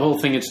can't play the whole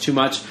thing; it's too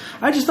much.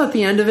 I just thought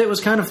the end of it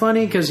was kind of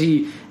funny because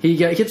he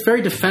gets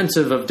very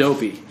defensive of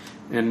Dopey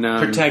and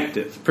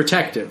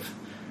protective.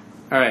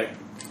 All right,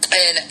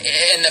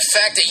 and the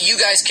fact that you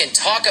guys can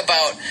talk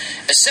about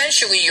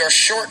essentially your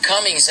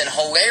shortcomings and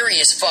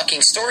hilarious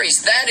fucking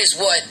stories, that is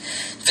what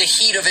the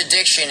heat of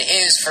addiction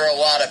is for a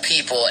lot of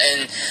people.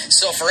 And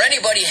so for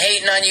anybody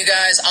hating on you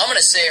guys, I'm going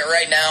to say it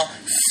right now,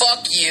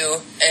 fuck you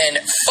and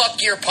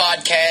fuck your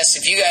podcast.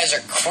 If you guys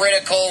are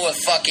critical of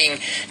fucking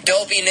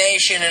Dopey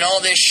Nation and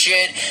all this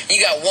shit, you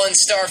got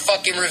 1-star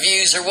fucking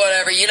reviews or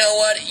whatever, you know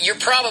what?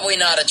 You're probably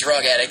not a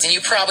drug addict and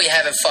you probably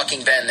haven't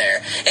fucking been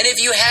there. And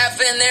if you have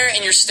been there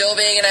and you're still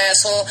being an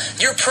asshole,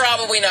 you're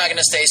probably not going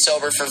to stay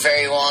sober for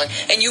very long,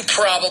 and you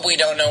probably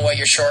don't know what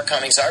your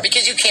shortcomings are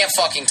because you can't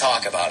fucking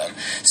talk about them.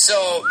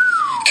 So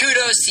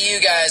kudos to you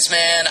guys,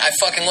 man. I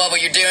fucking love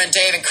what you're doing.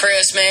 Dave and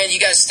Chris, man, you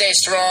guys stay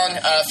strong.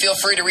 Feel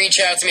free to reach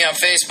out to me on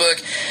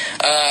Facebook.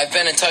 I've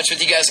been in touch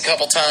with you guys a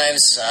couple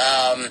times.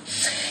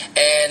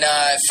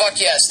 Fuck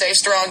yeah, stay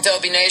strong,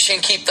 Dopey Nation.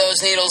 Keep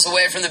those needles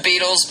away from the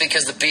Beatles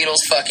because the Beatles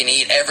fucking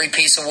eat every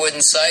piece of wood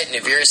in sight, and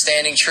if you're a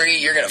standing tree,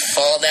 you're going to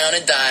fall down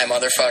and die,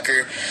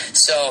 motherfucker.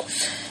 So,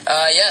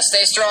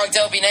 stay strong,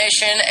 Dopey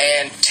Nation,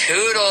 and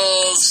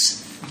toodles.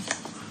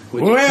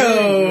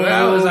 Whoa!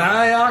 that was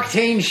high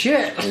octane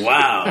shit.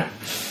 Wow.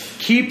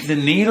 Keep the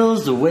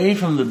needles away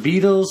from the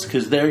Beatles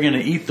because they're going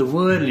to eat the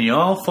wood and you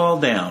all fall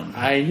down.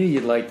 I knew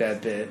you'd like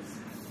that bit.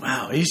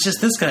 Wow,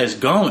 this guy's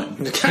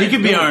going. He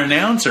could be our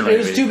announcer, maybe. It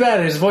was too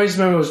bad. His voice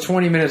memo was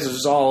 20 minutes. It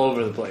was all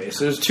over the place.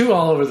 It was too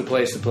all over the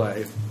place to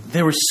play.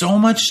 There was so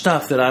much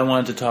stuff that I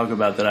wanted to talk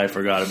about that I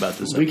forgot about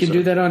this episode. We can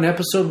do that on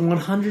episode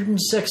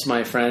 106,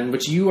 my friend,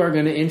 which you are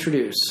going to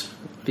introduce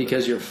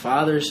because your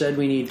father said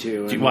we need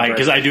to. Why?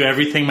 Because I do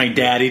everything my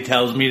daddy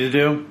tells me to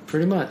do?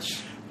 Pretty much.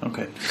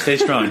 Okay. Stay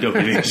strong,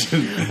 Dopey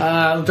Nation.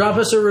 Drop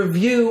us a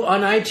review on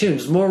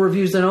iTunes. More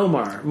reviews than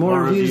Omar.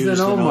 More reviews than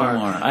Omar.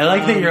 I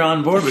like that you're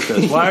on board with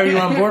this. Why are you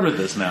on board with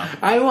this now?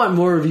 I want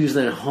more reviews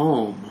than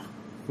home.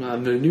 The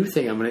new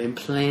thing I'm going to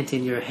implant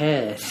in your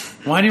head.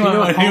 Why do you know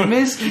want what home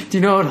is? Do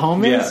you know what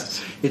home Yes.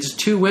 is? It's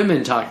two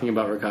women talking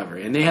about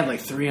recovery, and they have like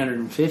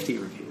 350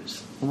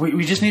 reviews.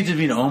 We just need to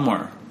beat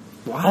Omar.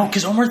 Why? Oh,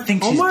 because Omar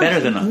thinks he's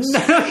better than us.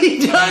 No,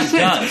 he doesn't.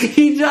 does.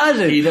 He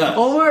doesn't. He does.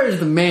 Omar is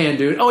the man,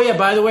 dude. Oh, yeah,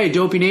 by the way,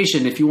 Dopey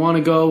Nation, if you want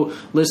to go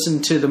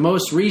listen to the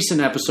most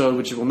recent episode,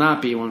 which it will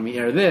not be when we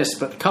air this,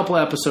 but a couple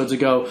episodes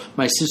ago,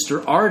 my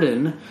sister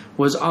Arden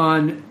was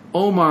on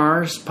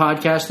Omar's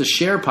podcast, the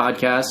Share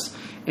podcast,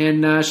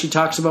 and she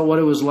talks about what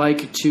it was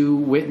like to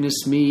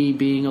witness me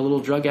being a little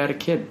drug addict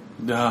kid.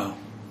 No.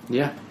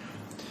 Yeah.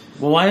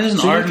 Well, why doesn't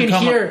So you Arden can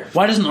come hear- on?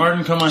 Why doesn't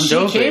Arden come on She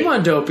Dopey? came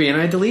on Dopey,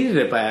 and I deleted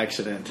it by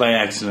accident. By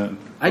accident.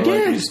 I Like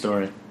did. this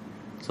story.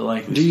 It's a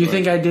likely Do you story.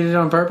 think I did it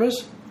on purpose?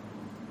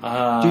 Do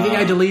you think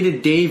I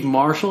deleted Dave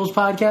Marshall's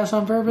podcast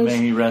on purpose? May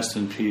he rest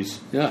in peace.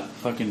 Yeah.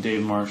 Fucking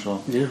Dave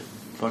Marshall. Yeah.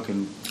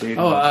 Fucking Dave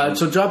Oh, Marshall.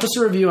 so drop us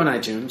a review on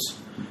iTunes.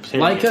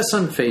 Like us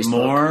on Facebook.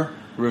 More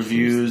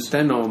reviews.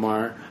 Than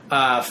Omar.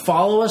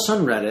 Follow us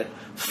on Reddit.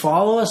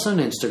 Follow us on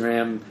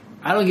Instagram.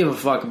 I don't give a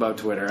fuck about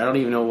Twitter. I don't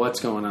even know what's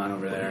going on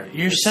over there.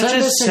 You're such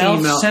Send a us an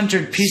email.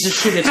 self-centered piece of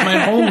shit. It's my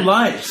whole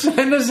life.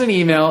 Send us an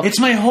email.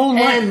 It's my whole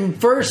life. And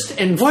first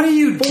and What are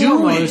you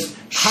foremost, doing?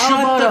 How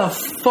Shut about the a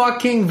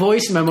fucking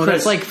voice memo Chris,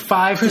 that's like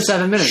 5 to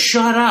 7 minutes?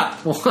 Shut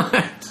up.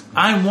 What?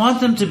 I want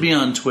them to be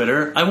on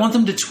Twitter. I want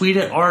them to tweet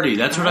at Artie.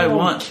 That's what I don't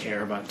want.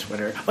 care about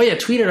Twitter. Oh yeah,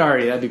 tweet at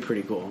Artie. That'd be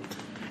pretty cool.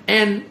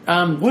 And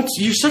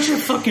You're such a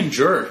fucking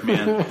jerk,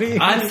 man. What do you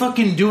I'm mean?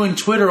 fucking doing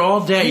Twitter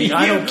all day.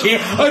 I don't care.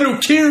 I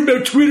don't care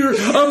about Twitter.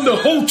 I'm the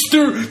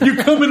Hulkster.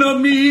 You're coming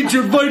on me. Eat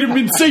your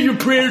vitamins. Say your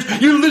prayers.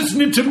 You're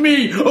listening to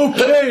me.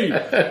 Okay.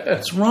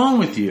 What's wrong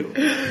with you?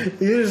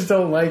 you just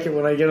don't like it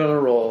when I get on a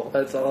roll.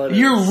 That's all it is.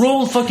 Your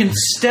roll fucking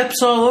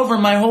steps all over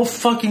my whole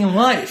fucking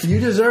life.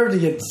 You deserve to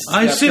get.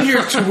 I sit here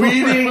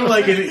tweeting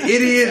like an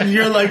idiot, and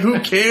you're like,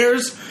 "Who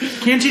cares?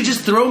 Can't you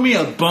just throw me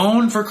a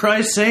bone for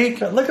Christ's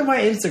sake?" Look at my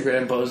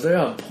Instagram posts. They're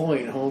on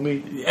point,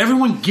 homie.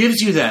 Everyone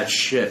gives you that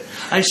shit.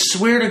 I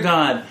swear to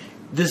God,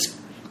 this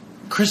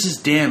Chris is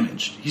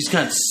damaged. He's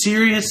got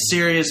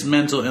serious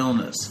mental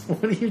illness.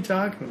 What are you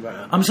talking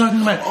about? I'm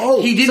talking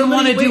about. He didn't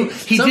want to do.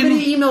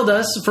 Somebody emailed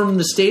us from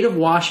the state of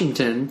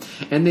Washington,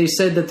 and they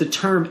said that the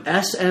term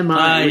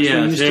SMI, which we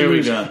used to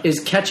use, is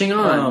catching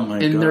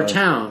on in their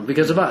town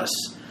because of us.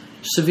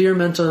 Severe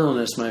mental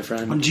illness, my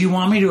friend. Do you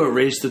want me to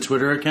erase the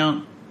Twitter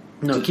account?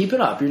 No, keep it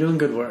up. You're doing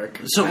good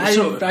work.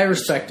 I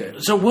respect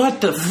it. So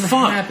what the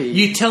fuck? Happy.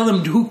 You tell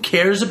them who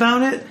cares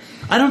about it?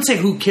 I don't say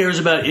who cares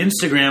about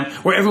Instagram,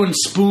 where everyone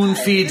spoon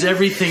feeds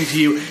everything to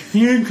you.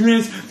 Here,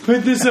 Chris,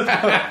 put this up.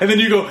 And then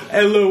you go,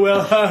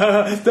 LOL,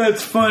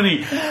 that's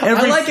funny. I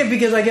like it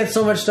because I get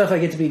so much stuff, I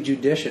get to be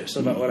judicious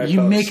about what I post.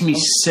 You make me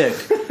sick.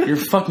 You're a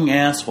fucking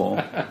asshole.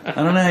 I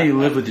don't know how you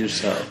live with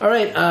yourself. All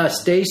right,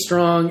 stay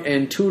strong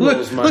and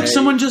toodles, Look,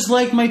 someone just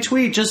liked my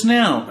tweet just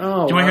now.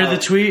 Oh, do you want to hear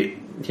the tweet?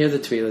 Hear the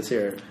tweet. Let's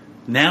hear it.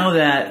 Now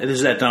that, this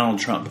is at Donald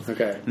Trump.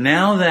 Okay.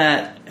 Now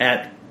that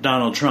at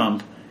Donald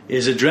Trump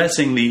is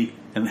addressing the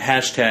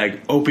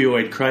hashtag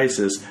opioid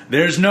crisis,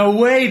 there's no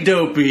way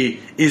Dopey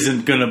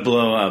isn't going to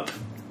blow up.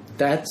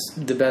 That's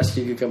the best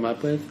you could come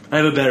up with? I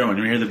have a better one.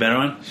 You want to hear the better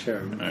one?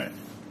 Sure. All right.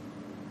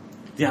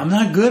 Yeah, I'm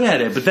not good at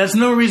it, but that's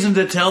no reason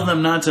to tell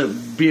them not to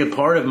be a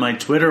part of my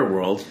Twitter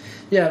world.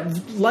 Yeah,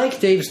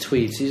 like Dave's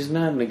tweets. He's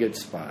not in a good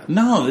spot.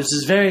 No, this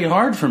is very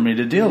hard for me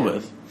to deal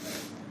with.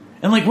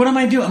 And like, what am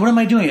I doing? What am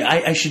I doing?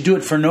 I should do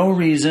it for no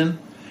reason,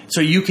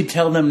 so you could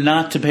tell them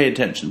not to pay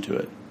attention to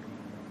it.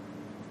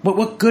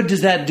 What good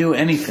does that do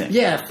anything?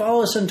 Yeah,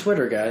 follow us on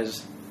Twitter,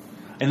 guys.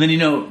 And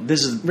then,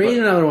 this is... Read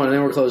another one, and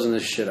then we're closing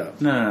this shit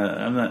up. No,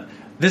 I'm not...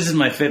 This is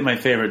my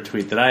favorite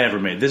tweet that I ever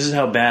made. This is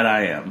how bad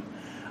I am.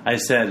 I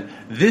said,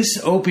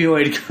 this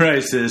opioid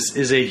crisis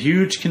is a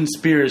huge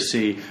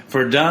conspiracy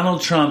for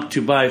Donald Trump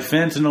to buy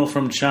fentanyl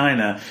from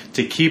China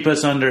to keep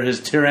us under his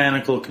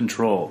tyrannical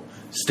control.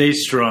 Stay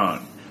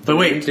strong. But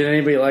wait. Did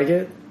anybody like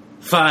it?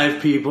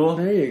 5 people.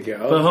 There you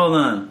go. But hold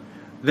on.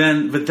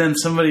 Then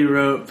somebody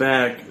wrote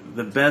back,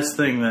 the best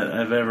thing that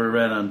I've ever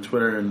read on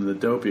Twitter in the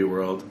Dopey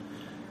world,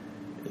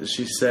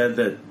 she said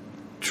that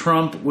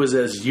Trump was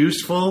as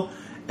useful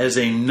as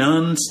a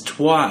nun's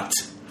twat.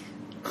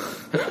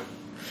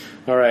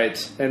 All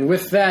right. And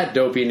with that,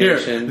 Dopey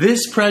Nation...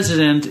 This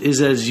president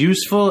is as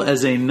useful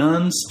as a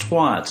nun's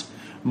twat.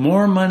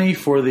 More money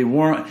for the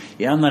war...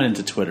 Yeah, I'm not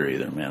into Twitter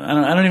either, man.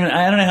 I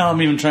don't know how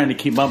I'm even trying to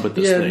keep up with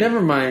this thing. Yeah, never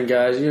mind,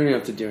 guys. You don't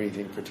have to do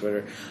anything for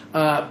Twitter.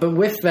 But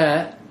with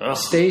that,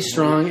 stay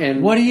strong.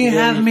 And what do you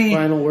have me...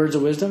 Final words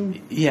of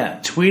wisdom? Yeah,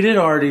 tweet at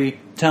Artie.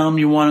 Tell him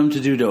you want him to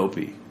do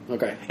Dopey.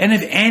 Okay. And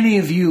if any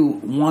of you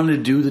want to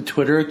do the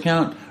Twitter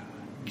account,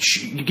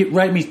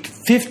 write me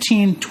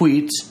 15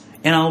 tweets,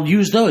 and I'll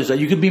use those.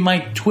 You could be my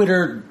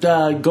Twitter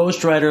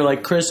ghostwriter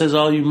like Chris has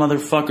all you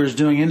motherfuckers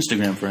doing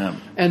Instagram for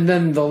him. And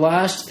then the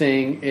last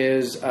thing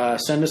is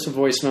send us a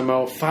voice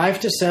memo, 5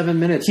 to 7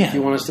 minutes if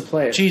you want us to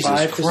play it. Jesus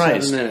 5 Christ.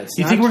 to 7 minutes.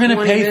 You think we're going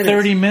to pay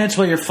 30 minutes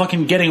while you're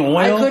fucking getting oil?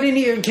 I couldn't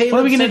even... Caleb, what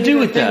are we going to do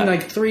with that?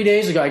 Like 3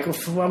 days ago,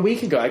 a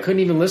week ago, I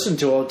couldn't even listen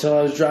to it until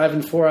I was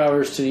driving 4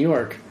 hours to New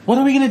York. What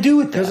are we going to do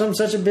with that? Because I'm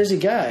such a busy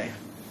guy.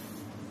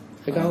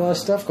 I got a lot of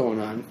stuff going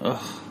on.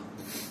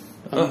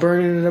 I'm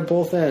burning it at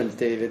both ends,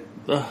 David.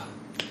 All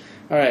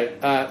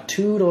right,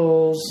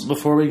 toodles.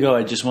 Before we go,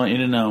 I just want you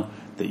to know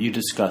that you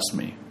disgust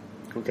me.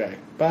 Okay,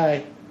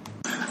 bye.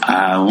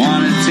 I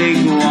want to take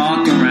a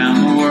walk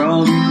around the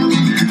world.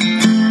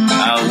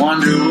 I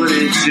wonder would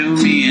it do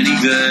me any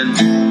good?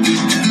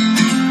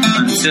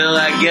 Until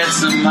I get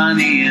some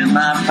money in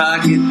my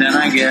pocket, then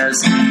I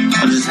guess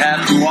I'll just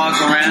have to walk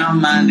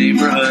around my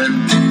neighborhood.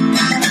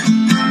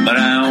 But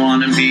I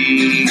want to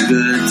be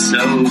good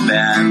so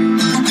bad.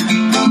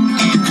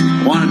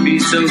 I want to be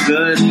so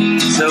good,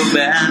 so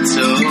bad,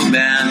 so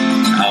bad.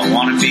 I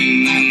want to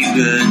be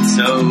good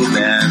so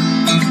bad.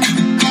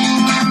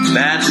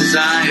 Bad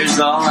desire's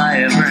all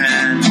I ever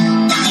had.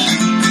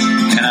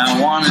 And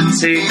I want to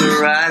take a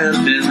ride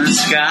up in the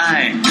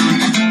sky.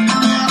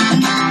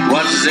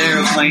 Watch this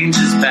aeroplane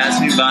just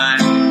pass me by.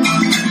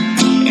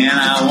 And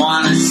I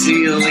want to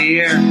see a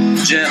Lear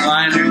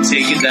jetliner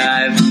take a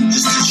dive,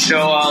 just to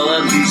show all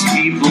of these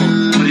people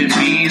what it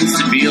means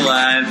to be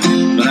alive.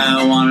 But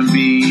I want to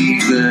be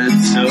good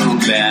so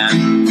bad.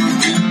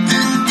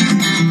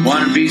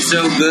 Want to be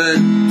so good,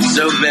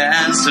 so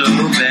bad, so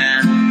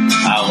bad.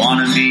 I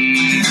want to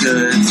be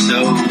good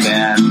so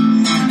bad.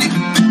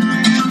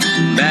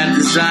 Bad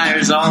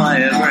desire's all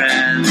I ever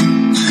had.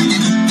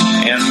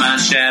 And my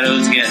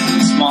shadow's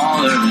getting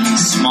smaller and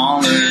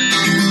smaller.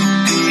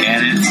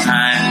 And it's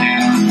time to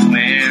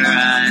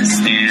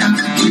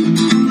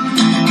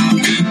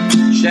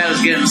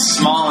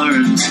smaller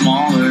and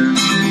smaller,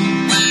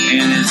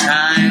 and it's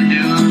high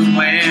noon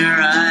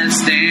where I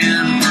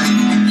stand.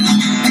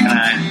 And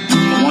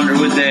I wonder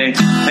would they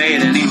pay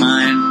it any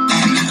mind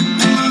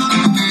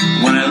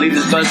when I leave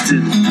this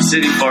busted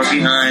city far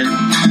behind.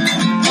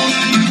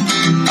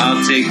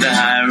 I'll take the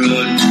high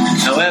road,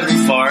 however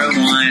far it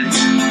winds,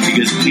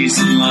 because peace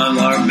and love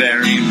are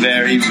very,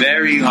 very,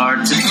 very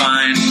hard to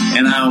find.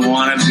 And I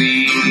wanna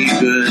be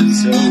good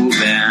so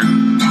bad.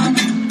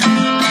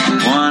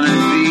 Wanna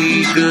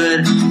be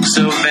good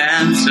so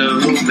bad,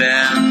 so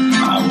bad.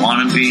 I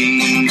wanna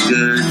be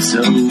good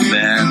so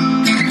bad.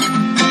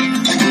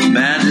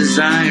 Bad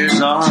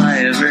desire's all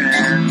I ever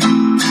had.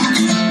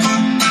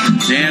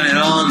 Damn it,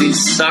 all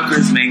these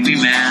suckers make me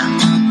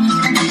mad.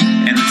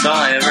 And it's all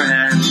I ever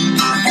had.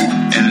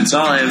 And it's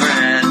all I ever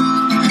had.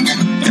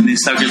 And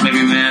these suckers make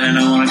me mad, and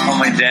I wanna call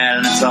my dad,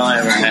 and it's all I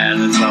ever had,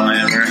 and it's all I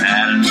ever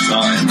had, and it's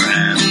all I ever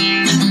had.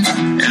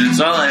 And it's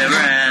all I ever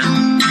had.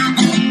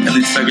 And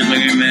these suckers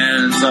make me mad,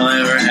 and it's all I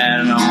ever had,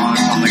 and I wanna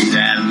call my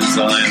dad, and it's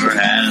all I ever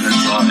had, and it's